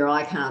 this is where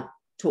I can't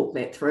talk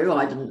that through.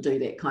 I didn't do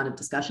that kind of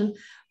discussion,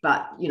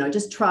 but, you know,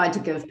 just tried to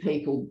give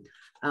people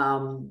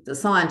the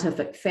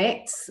scientific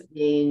facts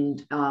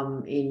and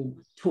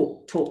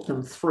talk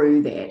them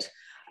through that.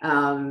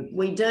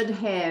 We did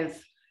have,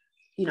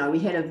 you know, we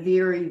had a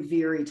very,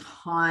 very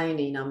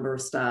tiny number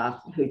of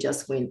staff who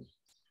just went,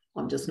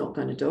 I'm just not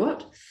going to do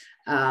it.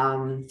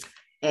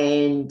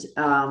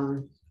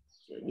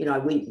 You know,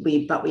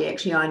 we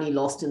actually only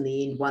lost in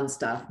the end one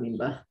staff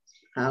member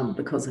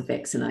because of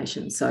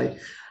vaccination. So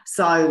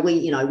we,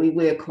 you know, we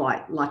were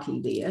quite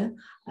lucky there.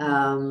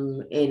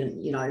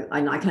 And, you know,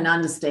 and I can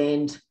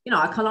understand, you know,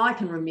 I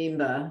can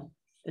remember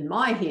in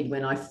my head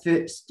when I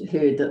first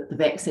heard that the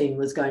vaccine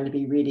was going to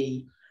be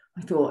ready,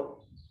 I thought,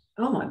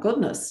 oh my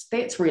goodness,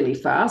 that's really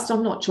fast.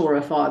 I'm not sure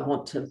if I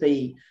want to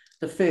be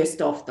the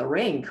first off the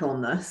rank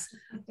on this.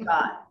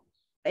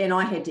 And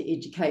I had to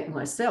educate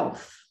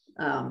myself.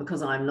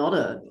 Because I'm not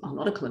a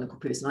clinical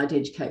person. I had to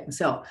educate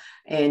myself,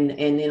 and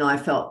then I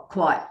felt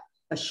quite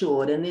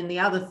assured. And then the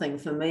other thing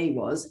for me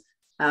was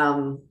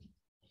to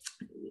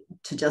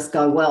just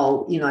go,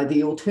 well, you know,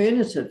 the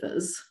alternative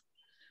is,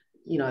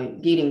 you know,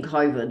 getting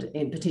COVID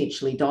and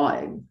potentially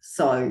dying.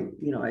 So,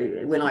 you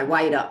know, when I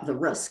weighed up the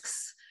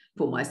risks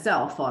for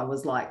myself, I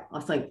was like, I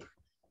think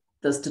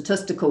the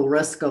statistical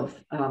risk of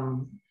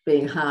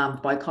being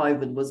harmed by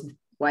COVID was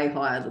way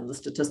higher than the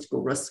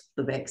statistical risk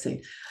of the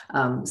vaccine.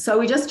 So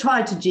we just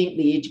tried to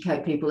gently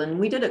educate people, and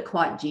we did it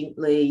quite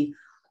gently,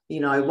 you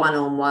know,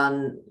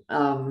 one-on-one,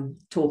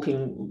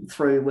 talking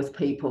through with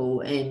people,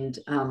 and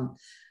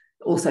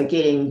also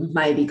getting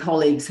maybe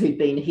colleagues who'd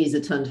been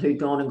hesitant, who'd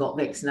gone and got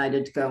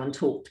vaccinated, to go and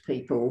talk to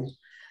people.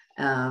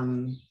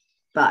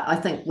 But I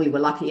think we were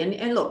lucky.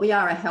 And look, we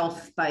are a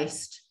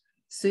health-based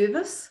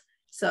service,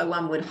 so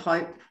one would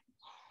hope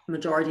the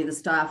majority of the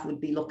staff would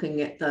be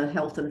looking at the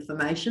health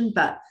information,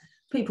 but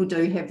people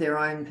do have their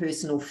own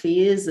personal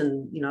fears,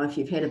 and, you know, if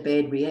you've had a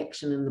bad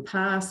reaction in the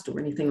past or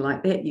anything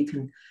like that, you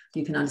can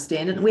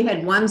understand it. And we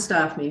had one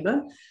staff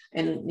member,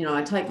 and, you know,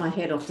 I take my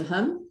hat off to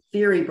him,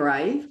 very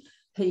brave.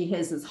 He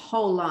has his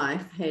whole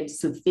life had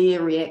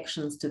severe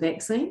reactions to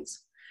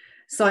vaccines,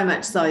 so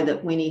much so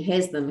that when he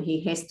has them,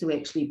 he has to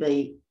actually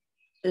be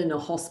in a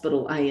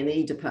hospital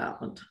A&E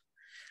department.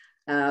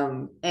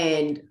 And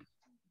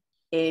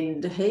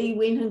he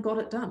went and got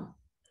it done,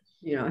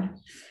 you know.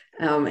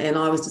 And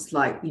I was just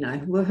like, you know,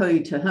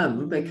 woohoo to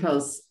him,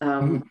 because,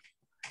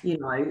 you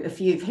know, if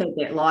you've had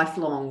that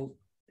lifelong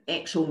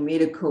actual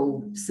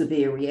medical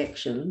severe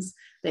reactions,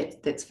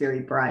 that's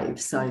very brave.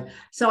 So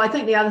I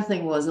think the other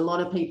thing was, a lot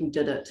of people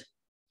did it,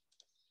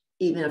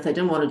 even if they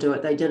didn't want to do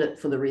it, they did it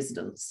for the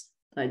residents.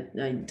 They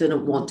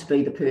didn't want to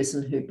be the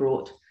person who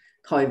brought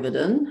COVID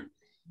in,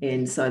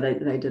 and so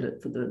they did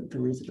it for the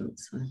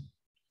residents. So.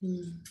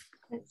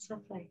 That's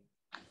lovely.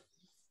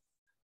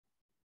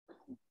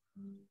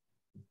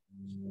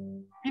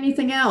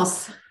 Anything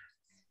else?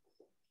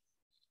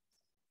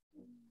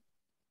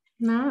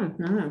 No.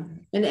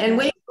 And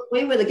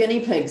we were the guinea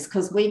pigs,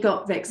 because we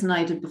got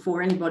vaccinated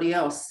before anybody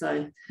else.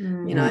 So,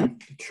 you know,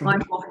 my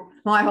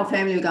whole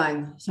family were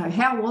going, so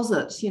how was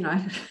it, you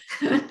know?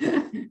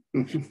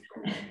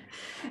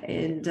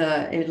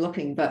 and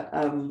looking, but,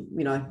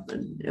 you know,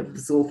 it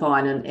was all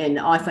fine. And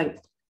I think,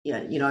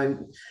 yeah, you know,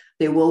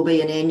 there will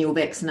be an annual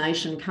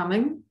vaccination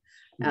coming.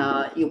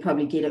 You'll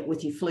probably get it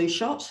with your flu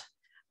shot.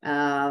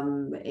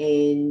 And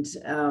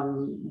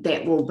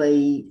that will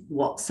be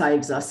what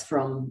saves us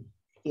from,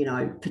 you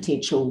know,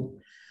 potential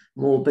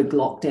more big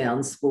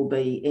lockdowns, will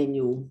be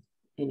annual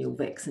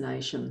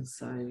vaccinations.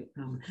 So,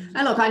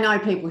 and look, I know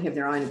people have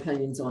their own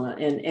opinions on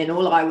it, and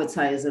all I would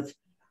say is, if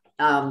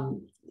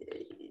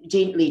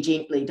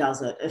gently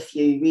does it. If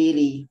you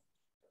really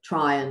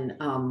try and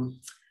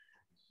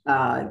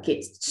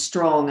get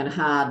strong and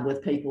hard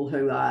with people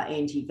who are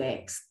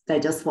anti-vax, they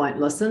just won't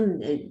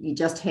listen. You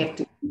just have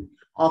to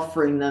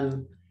offering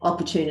them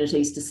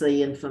opportunities to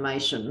see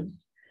information,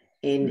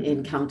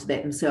 and come to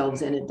that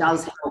themselves. And it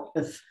does help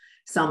if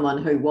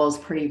someone who was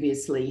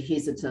previously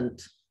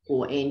hesitant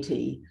or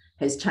anti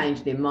has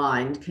changed their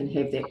mind, can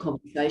have that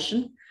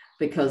conversation,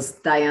 because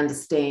they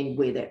understand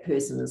where that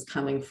person is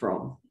coming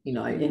from, you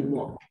know, and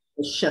what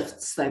the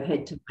shifts they've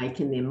had to make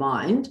in their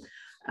mind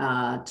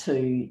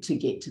to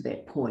get to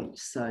that point.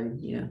 So,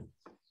 yeah.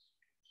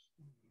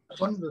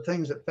 One of the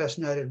things that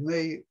fascinated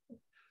me,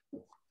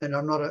 and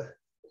I'm not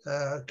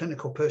a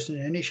clinical person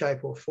in any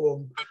shape or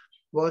form,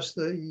 was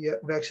the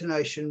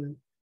vaccination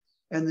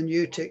and the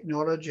new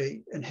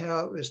technology and how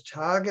it was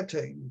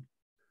targeting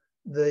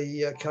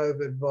the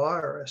COVID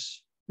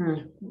virus,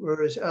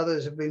 whereas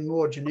others have been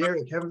more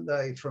generic, haven't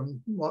they, from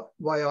what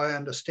way I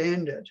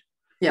understand it?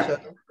 Yeah. So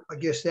I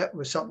guess that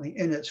was something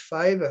in its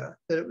favour,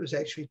 that it was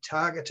actually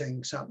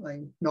targeting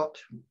something, not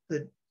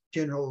the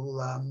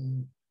general...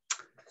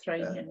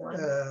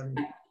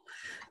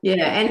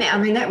 yeah, and I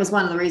mean, that was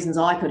one of the reasons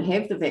I could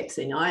have the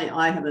vaccine.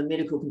 I have a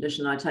medical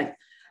condition. I take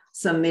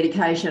some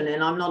medication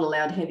and I'm not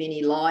allowed to have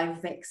any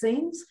live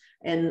vaccines.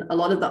 And a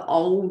lot of the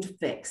old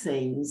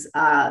vaccines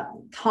are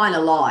kind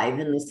of live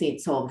in the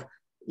sense of,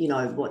 you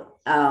know, what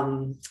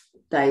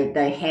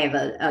they have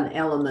an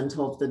element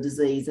of the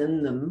disease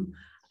in them.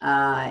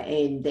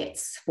 And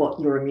that's what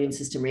your immune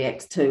system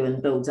reacts to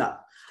and builds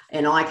up.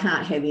 And I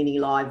can't have any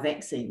live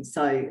vaccines.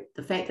 So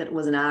the fact that it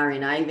was an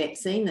RNA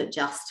vaccine that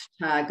just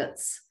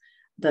targets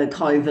the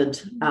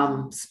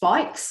COVID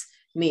spikes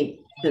meant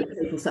that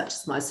people such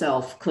as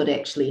myself could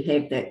actually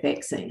have that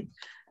vaccine.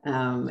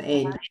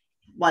 And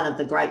one of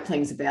the great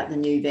things about the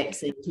new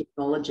vaccine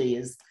technology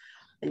is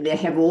there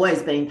have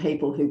always been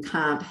people who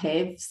can't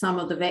have some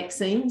of the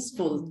vaccines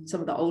for some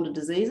of the older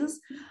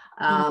diseases.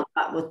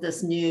 But with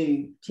this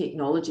new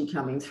technology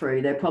coming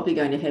through, they're probably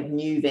going to have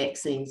new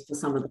vaccines for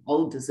some of the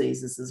old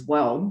diseases as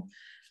well,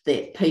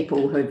 that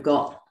people who've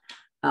got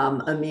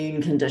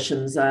immune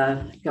conditions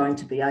are going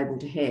to be able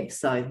to have.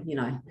 So, you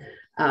know,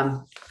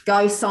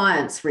 go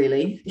science,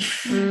 really.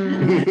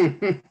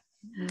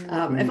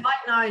 If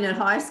I'd known at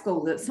high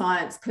school that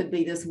science could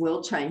be this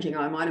world-changing,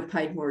 I might have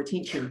paid more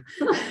attention.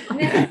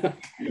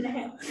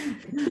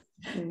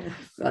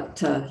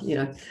 But you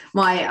know,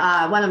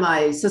 my one of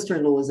my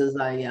sister-in-laws is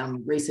a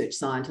research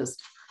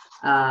scientist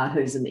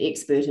who's an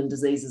expert in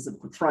diseases of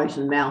the throat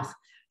and mouth.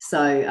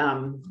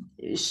 So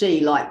she,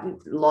 like a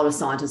lot of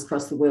scientists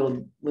across the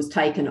world, was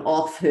taken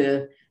off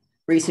her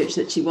research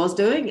that she was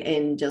doing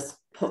and just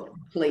put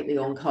completely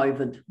on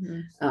COVID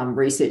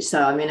research.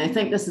 So I mean, I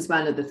think this is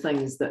one of the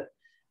things that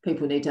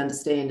people need to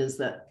understand, is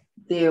that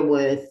there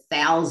were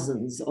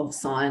thousands of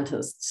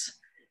scientists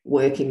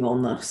working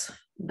on this.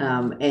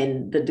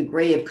 And the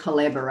degree of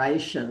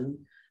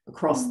collaboration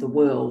across the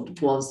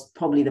world was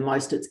probably the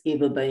most it's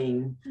ever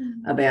been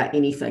about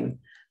anything,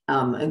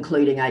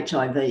 including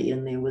HIV.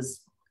 And there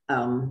was,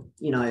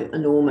 you know,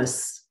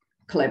 enormous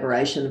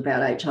collaboration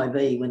about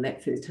HIV when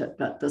that first hit.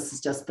 But this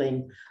has just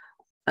been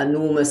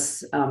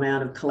enormous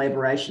amount of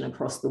collaboration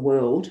across the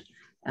world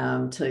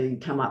to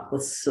come up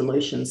with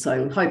solutions.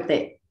 So I hope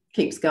that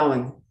keeps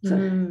going. So,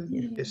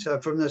 yeah, so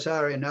from this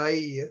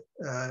RNA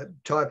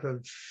type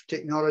of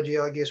technology,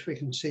 I guess we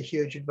can see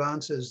huge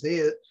advances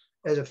there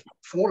as a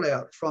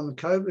fallout from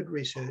COVID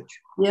research.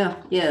 Yeah,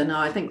 no,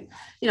 I think,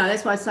 you know,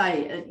 that's why I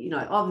say, you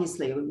know,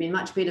 obviously it would be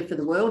much better for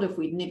the world if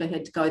we'd never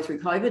had to go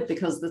through COVID,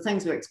 because the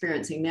things we're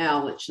experiencing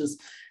now, which is,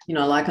 you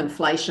know, like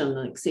inflation,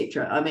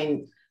 etc. I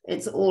mean,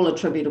 it's all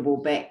attributable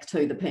back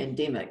to the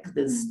pandemic.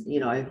 There's,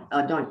 you know,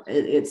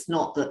 it's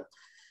not that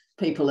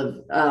people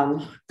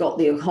have got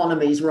the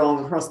economies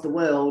wrong across the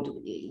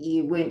world.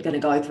 You weren't going to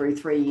go through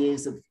 3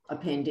 years of a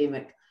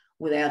pandemic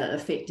without it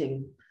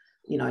affecting,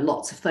 you know,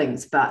 lots of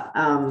things. But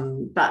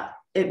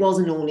it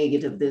wasn't all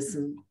negative. There's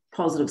some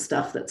positive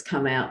stuff that's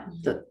come out,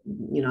 that,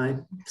 you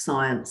know,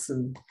 science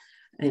and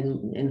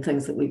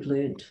things that we've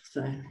learned.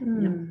 So,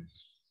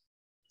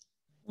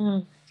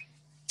 All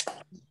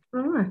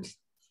right.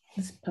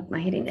 Just pop my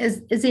head in.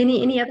 Is there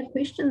any other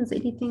questions?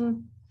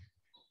 Anything?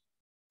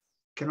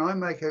 Can I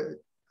make an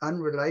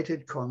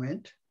unrelated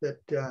comment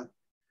that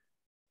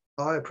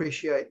I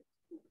appreciate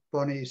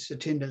Bonnie's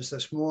attendance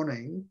this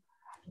morning,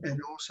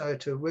 and also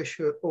to wish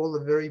her all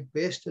the very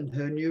best in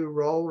her new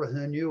role and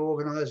her new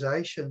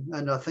organisation.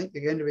 And I think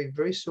you're going to be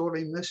very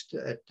sorely missed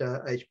at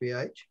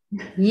HBH.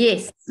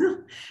 Yes.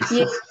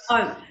 Yes.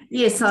 I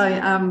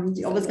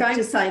was going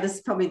to say this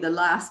is probably the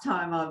last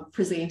time I've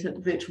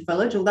presented Virtual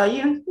Village, although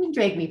you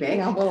dragged me back.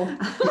 Yeah, well,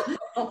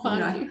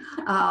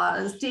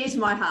 it's dear to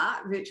my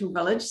heart, Virtual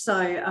Village.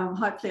 So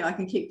hopefully I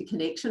can keep the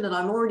connection. And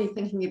I'm already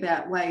thinking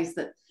about ways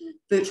that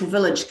Virtual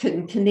Village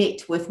can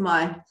connect with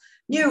my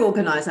new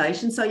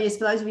organisation. So yes,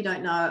 for those of you who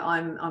don't know,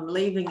 I'm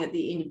leaving at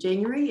the end of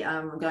January.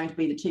 I'm going to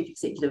be the Chief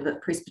Executive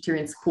at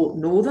Presbyterian Support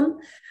Northern.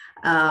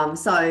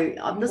 So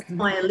this is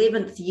my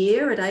 11th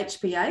year at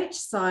HBH.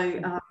 So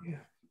I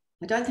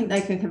don't think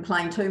they can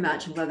complain too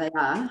much, although they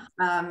are.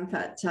 And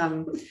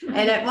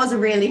it was a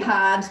really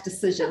hard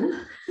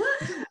decision.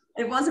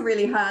 it was a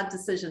really hard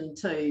decision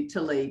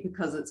to leave,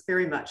 because it's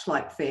very much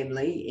like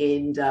family,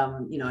 and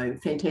you know,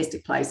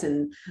 fantastic place,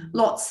 and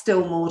lots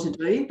still more to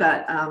do.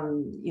 But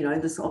you know,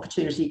 this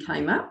opportunity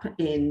came up,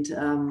 and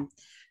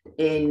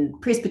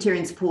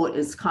Presbyterian support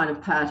is kind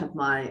of part of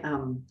my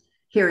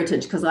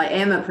heritage, because I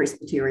am a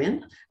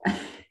Presbyterian.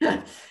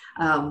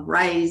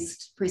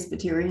 Raised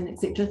Presbyterian,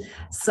 etc.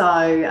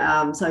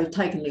 So, so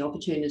taken the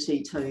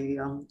opportunity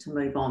to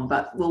move on,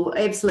 but we'll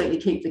absolutely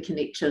keep the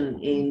connection.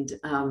 And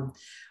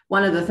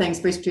one of the things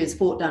Presbyterian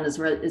Support done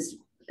is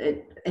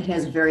it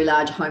has a very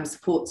large home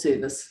support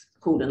service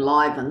called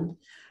Enliven,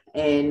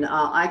 and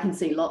I can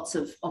see lots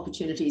of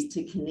opportunities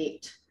to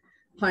connect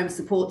home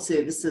support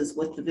services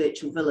with the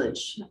virtual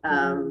village.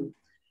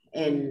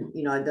 And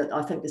you know, that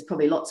I think there's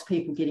probably lots of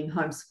people getting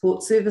home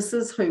support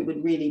services who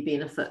would really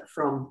benefit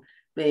from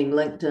being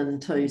linked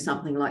into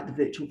something like the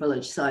virtual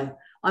village. So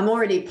I'm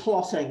already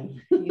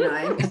plotting, you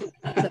know,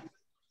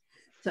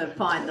 to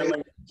find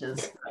the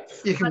linkages.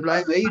 You can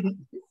blame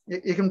Eden.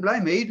 You can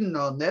blame Eden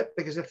on that,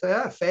 because if they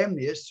are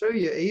family, it's through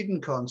your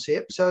Eden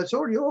concept, so it's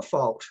all your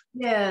fault.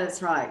 Yeah,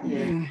 that's right.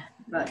 Yeah,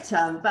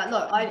 but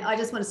look, I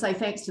just want to say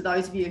thanks to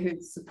those of you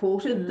who've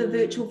supported the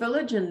virtual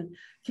village and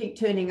keep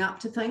turning up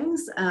to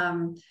things.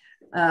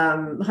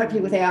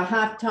 Hopefully, with our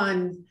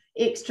half-time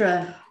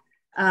extra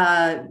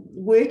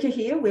worker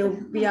here, we'll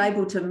be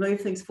able to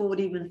move things forward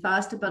even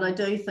faster. But I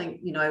do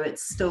think, you know,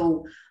 it's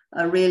still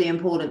a really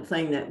important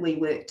thing that we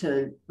work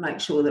to make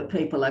sure that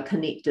people are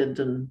connected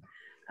and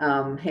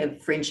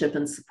have friendship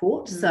and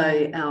support.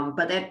 So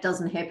but that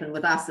doesn't happen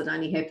with us. It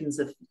only happens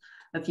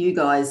if you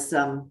guys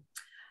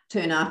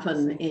turn up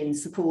and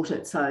support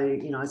it. So,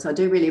 you know, so I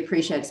do really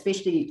appreciate,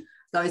 especially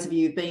those of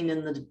you who've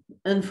been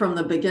in from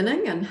the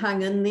beginning and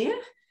hung in there.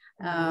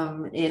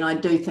 And I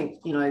do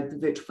think, you know, the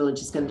virtual village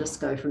is going to just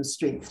go from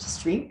strength to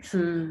strength.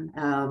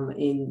 And,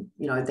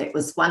 you know, that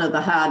was one of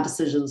the hard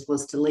decisions,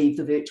 was to leave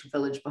the virtual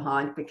village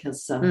behind,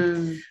 because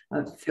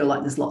I feel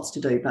like there's lots to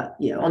do. But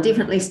yeah, I'll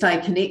definitely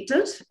stay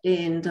connected,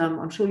 and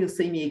I'm sure you'll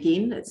see me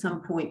again at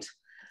some point.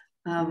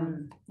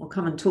 I'll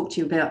come and talk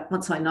to you about,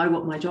 once I know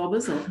what my job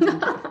is.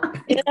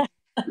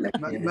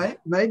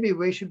 Maybe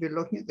we should be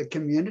looking at the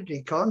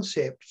community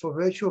concept for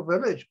virtual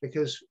village,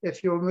 because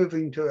if you're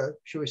moving to a,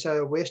 shall we say,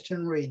 a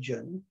Western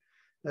region,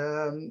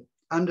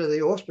 under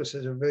the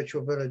auspices of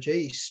Virtual Village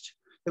East,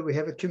 that we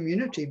have a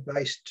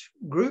community-based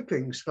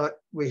groupings like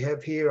we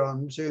have here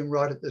on Zoom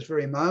right at this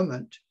very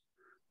moment,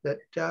 that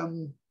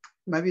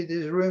maybe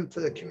there's room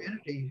for the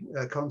community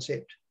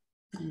concept.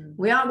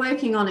 We are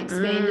working on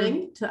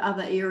expanding to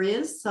other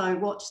areas, so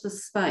watch the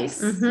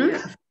space.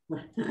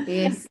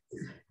 Yes.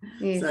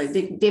 So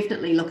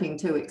definitely looking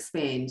to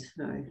expand.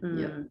 So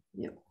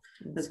yeah,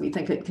 because we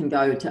think it can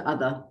go to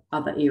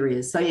other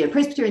areas. So yeah,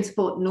 Presbyterian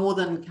Support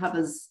Northern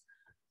covers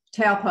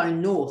Taupo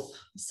North.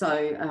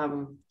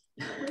 So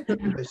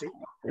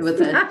with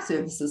the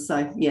services.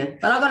 So yeah,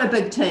 but I've got a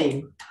big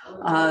team.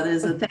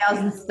 There's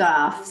 1,000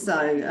 staff, so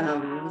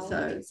so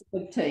it's a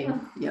big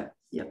team. Yep.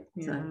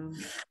 So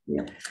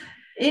yeah.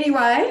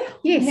 Anyway,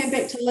 yes, hand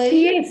back to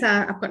Lee. Yes,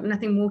 I've got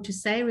nothing more to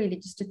say, really,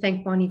 just to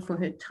thank Bonnie for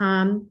her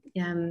time.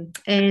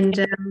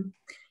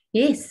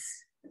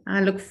 Yes,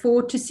 I look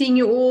forward to seeing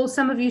you all,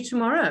 some of you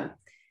tomorrow.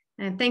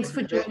 And thanks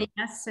for joining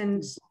us,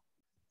 and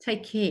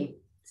take care.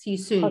 See you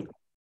soon.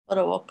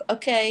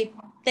 Okay,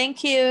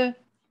 thank you.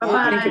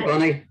 Bye-bye. Thank you,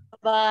 Bonnie.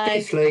 Bye.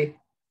 Thanks, Lee.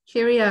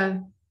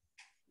 Cheerio.